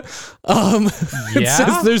road. It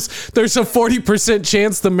says there's a 40%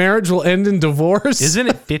 chance the marriage will end in divorce. Isn't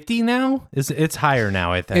it 50 now? It's higher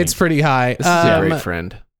now, I think. It's pretty high. This is a great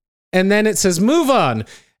friend. And then it says move on.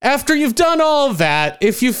 After you've done all that,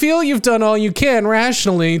 if you feel you've done all you can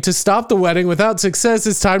rationally to stop the wedding without success,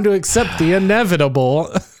 it's time to accept the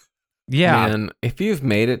inevitable. Yeah. Man, if you've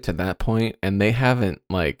made it to that point and they haven't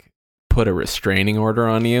like put a restraining order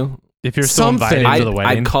on you, If you're still Something. invited to the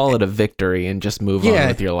wedding. I'd call it a victory and just move on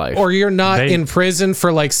with your life. Or you're not They- in prison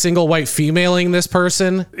for like single white femaling this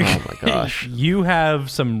person. Oh my gosh. You have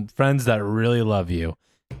some friends that really love you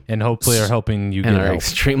and hopefully are helping you get And are help.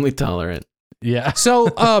 extremely tolerant. Yeah.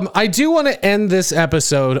 So I do want to end this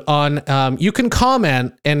episode on you can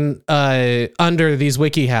comment and under these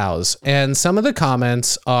WikiHows, and some of the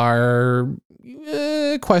comments are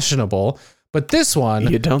questionable, but this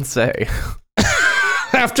one, You don't say.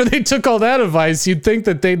 after they took all that advice, you'd think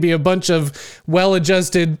that they'd be a bunch of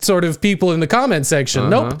well-adjusted sort of people in the comment section.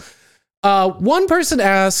 Nope. One person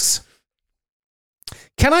asks,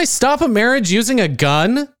 "Can I stop a marriage using a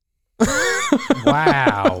gun?"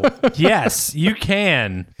 Wow. Yes, you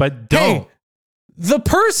can, but don't. Hey, the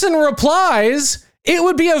person replies, "It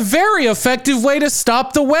would be a very effective way to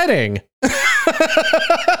stop the wedding."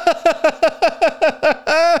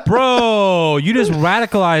 Bro, you just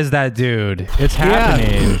radicalized that dude. It's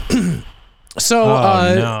happening. So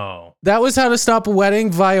No. that was how to stop a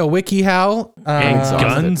wedding via WikiHow. And exhausted.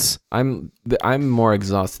 guns? I'm more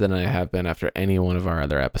exhausted than I have been after any one of our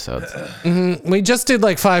other episodes. We just did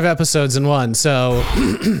like 5 episodes in one, so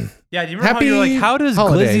Yeah, do you remember how you were like, Happy how does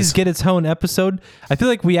holidays. Glizzy's get its own episode? I feel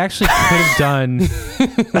like we actually could have done.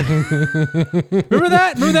 Remember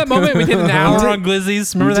that? Remember that moment we did an hour on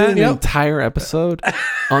Glizzy's? Remember We did that? an entire episode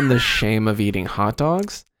on the shame of eating hot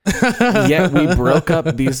dogs. Yet we broke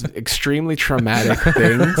up these extremely traumatic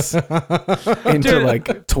things into Dude, like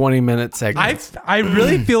 20-minute segments. I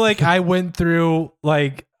really feel like I went through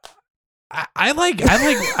like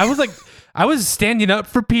I was standing up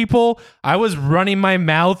for people. I was running my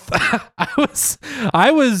mouth. I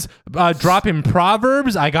was dropping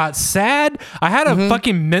proverbs. I got sad. I had a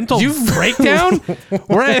fucking mental breakdown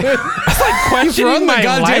where I was like you've questioning run the my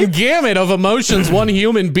goddamn life. gamut of emotions one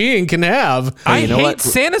human being can have. I you know hate what?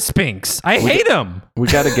 Santa Spinks. I hate him. We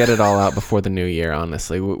got to get it all out before the new year,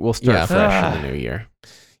 honestly. We'll start Yeah. fresh in the new year.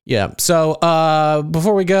 Yeah. So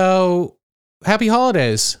before we go, happy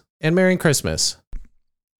holidays and Merry Christmas.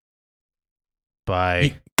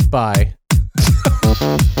 Bye. Bye.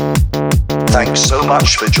 Thanks so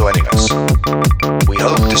much for joining us. We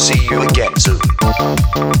hope to see you again soon.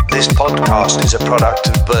 This podcast is a product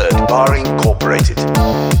of Bird Bar Incorporated.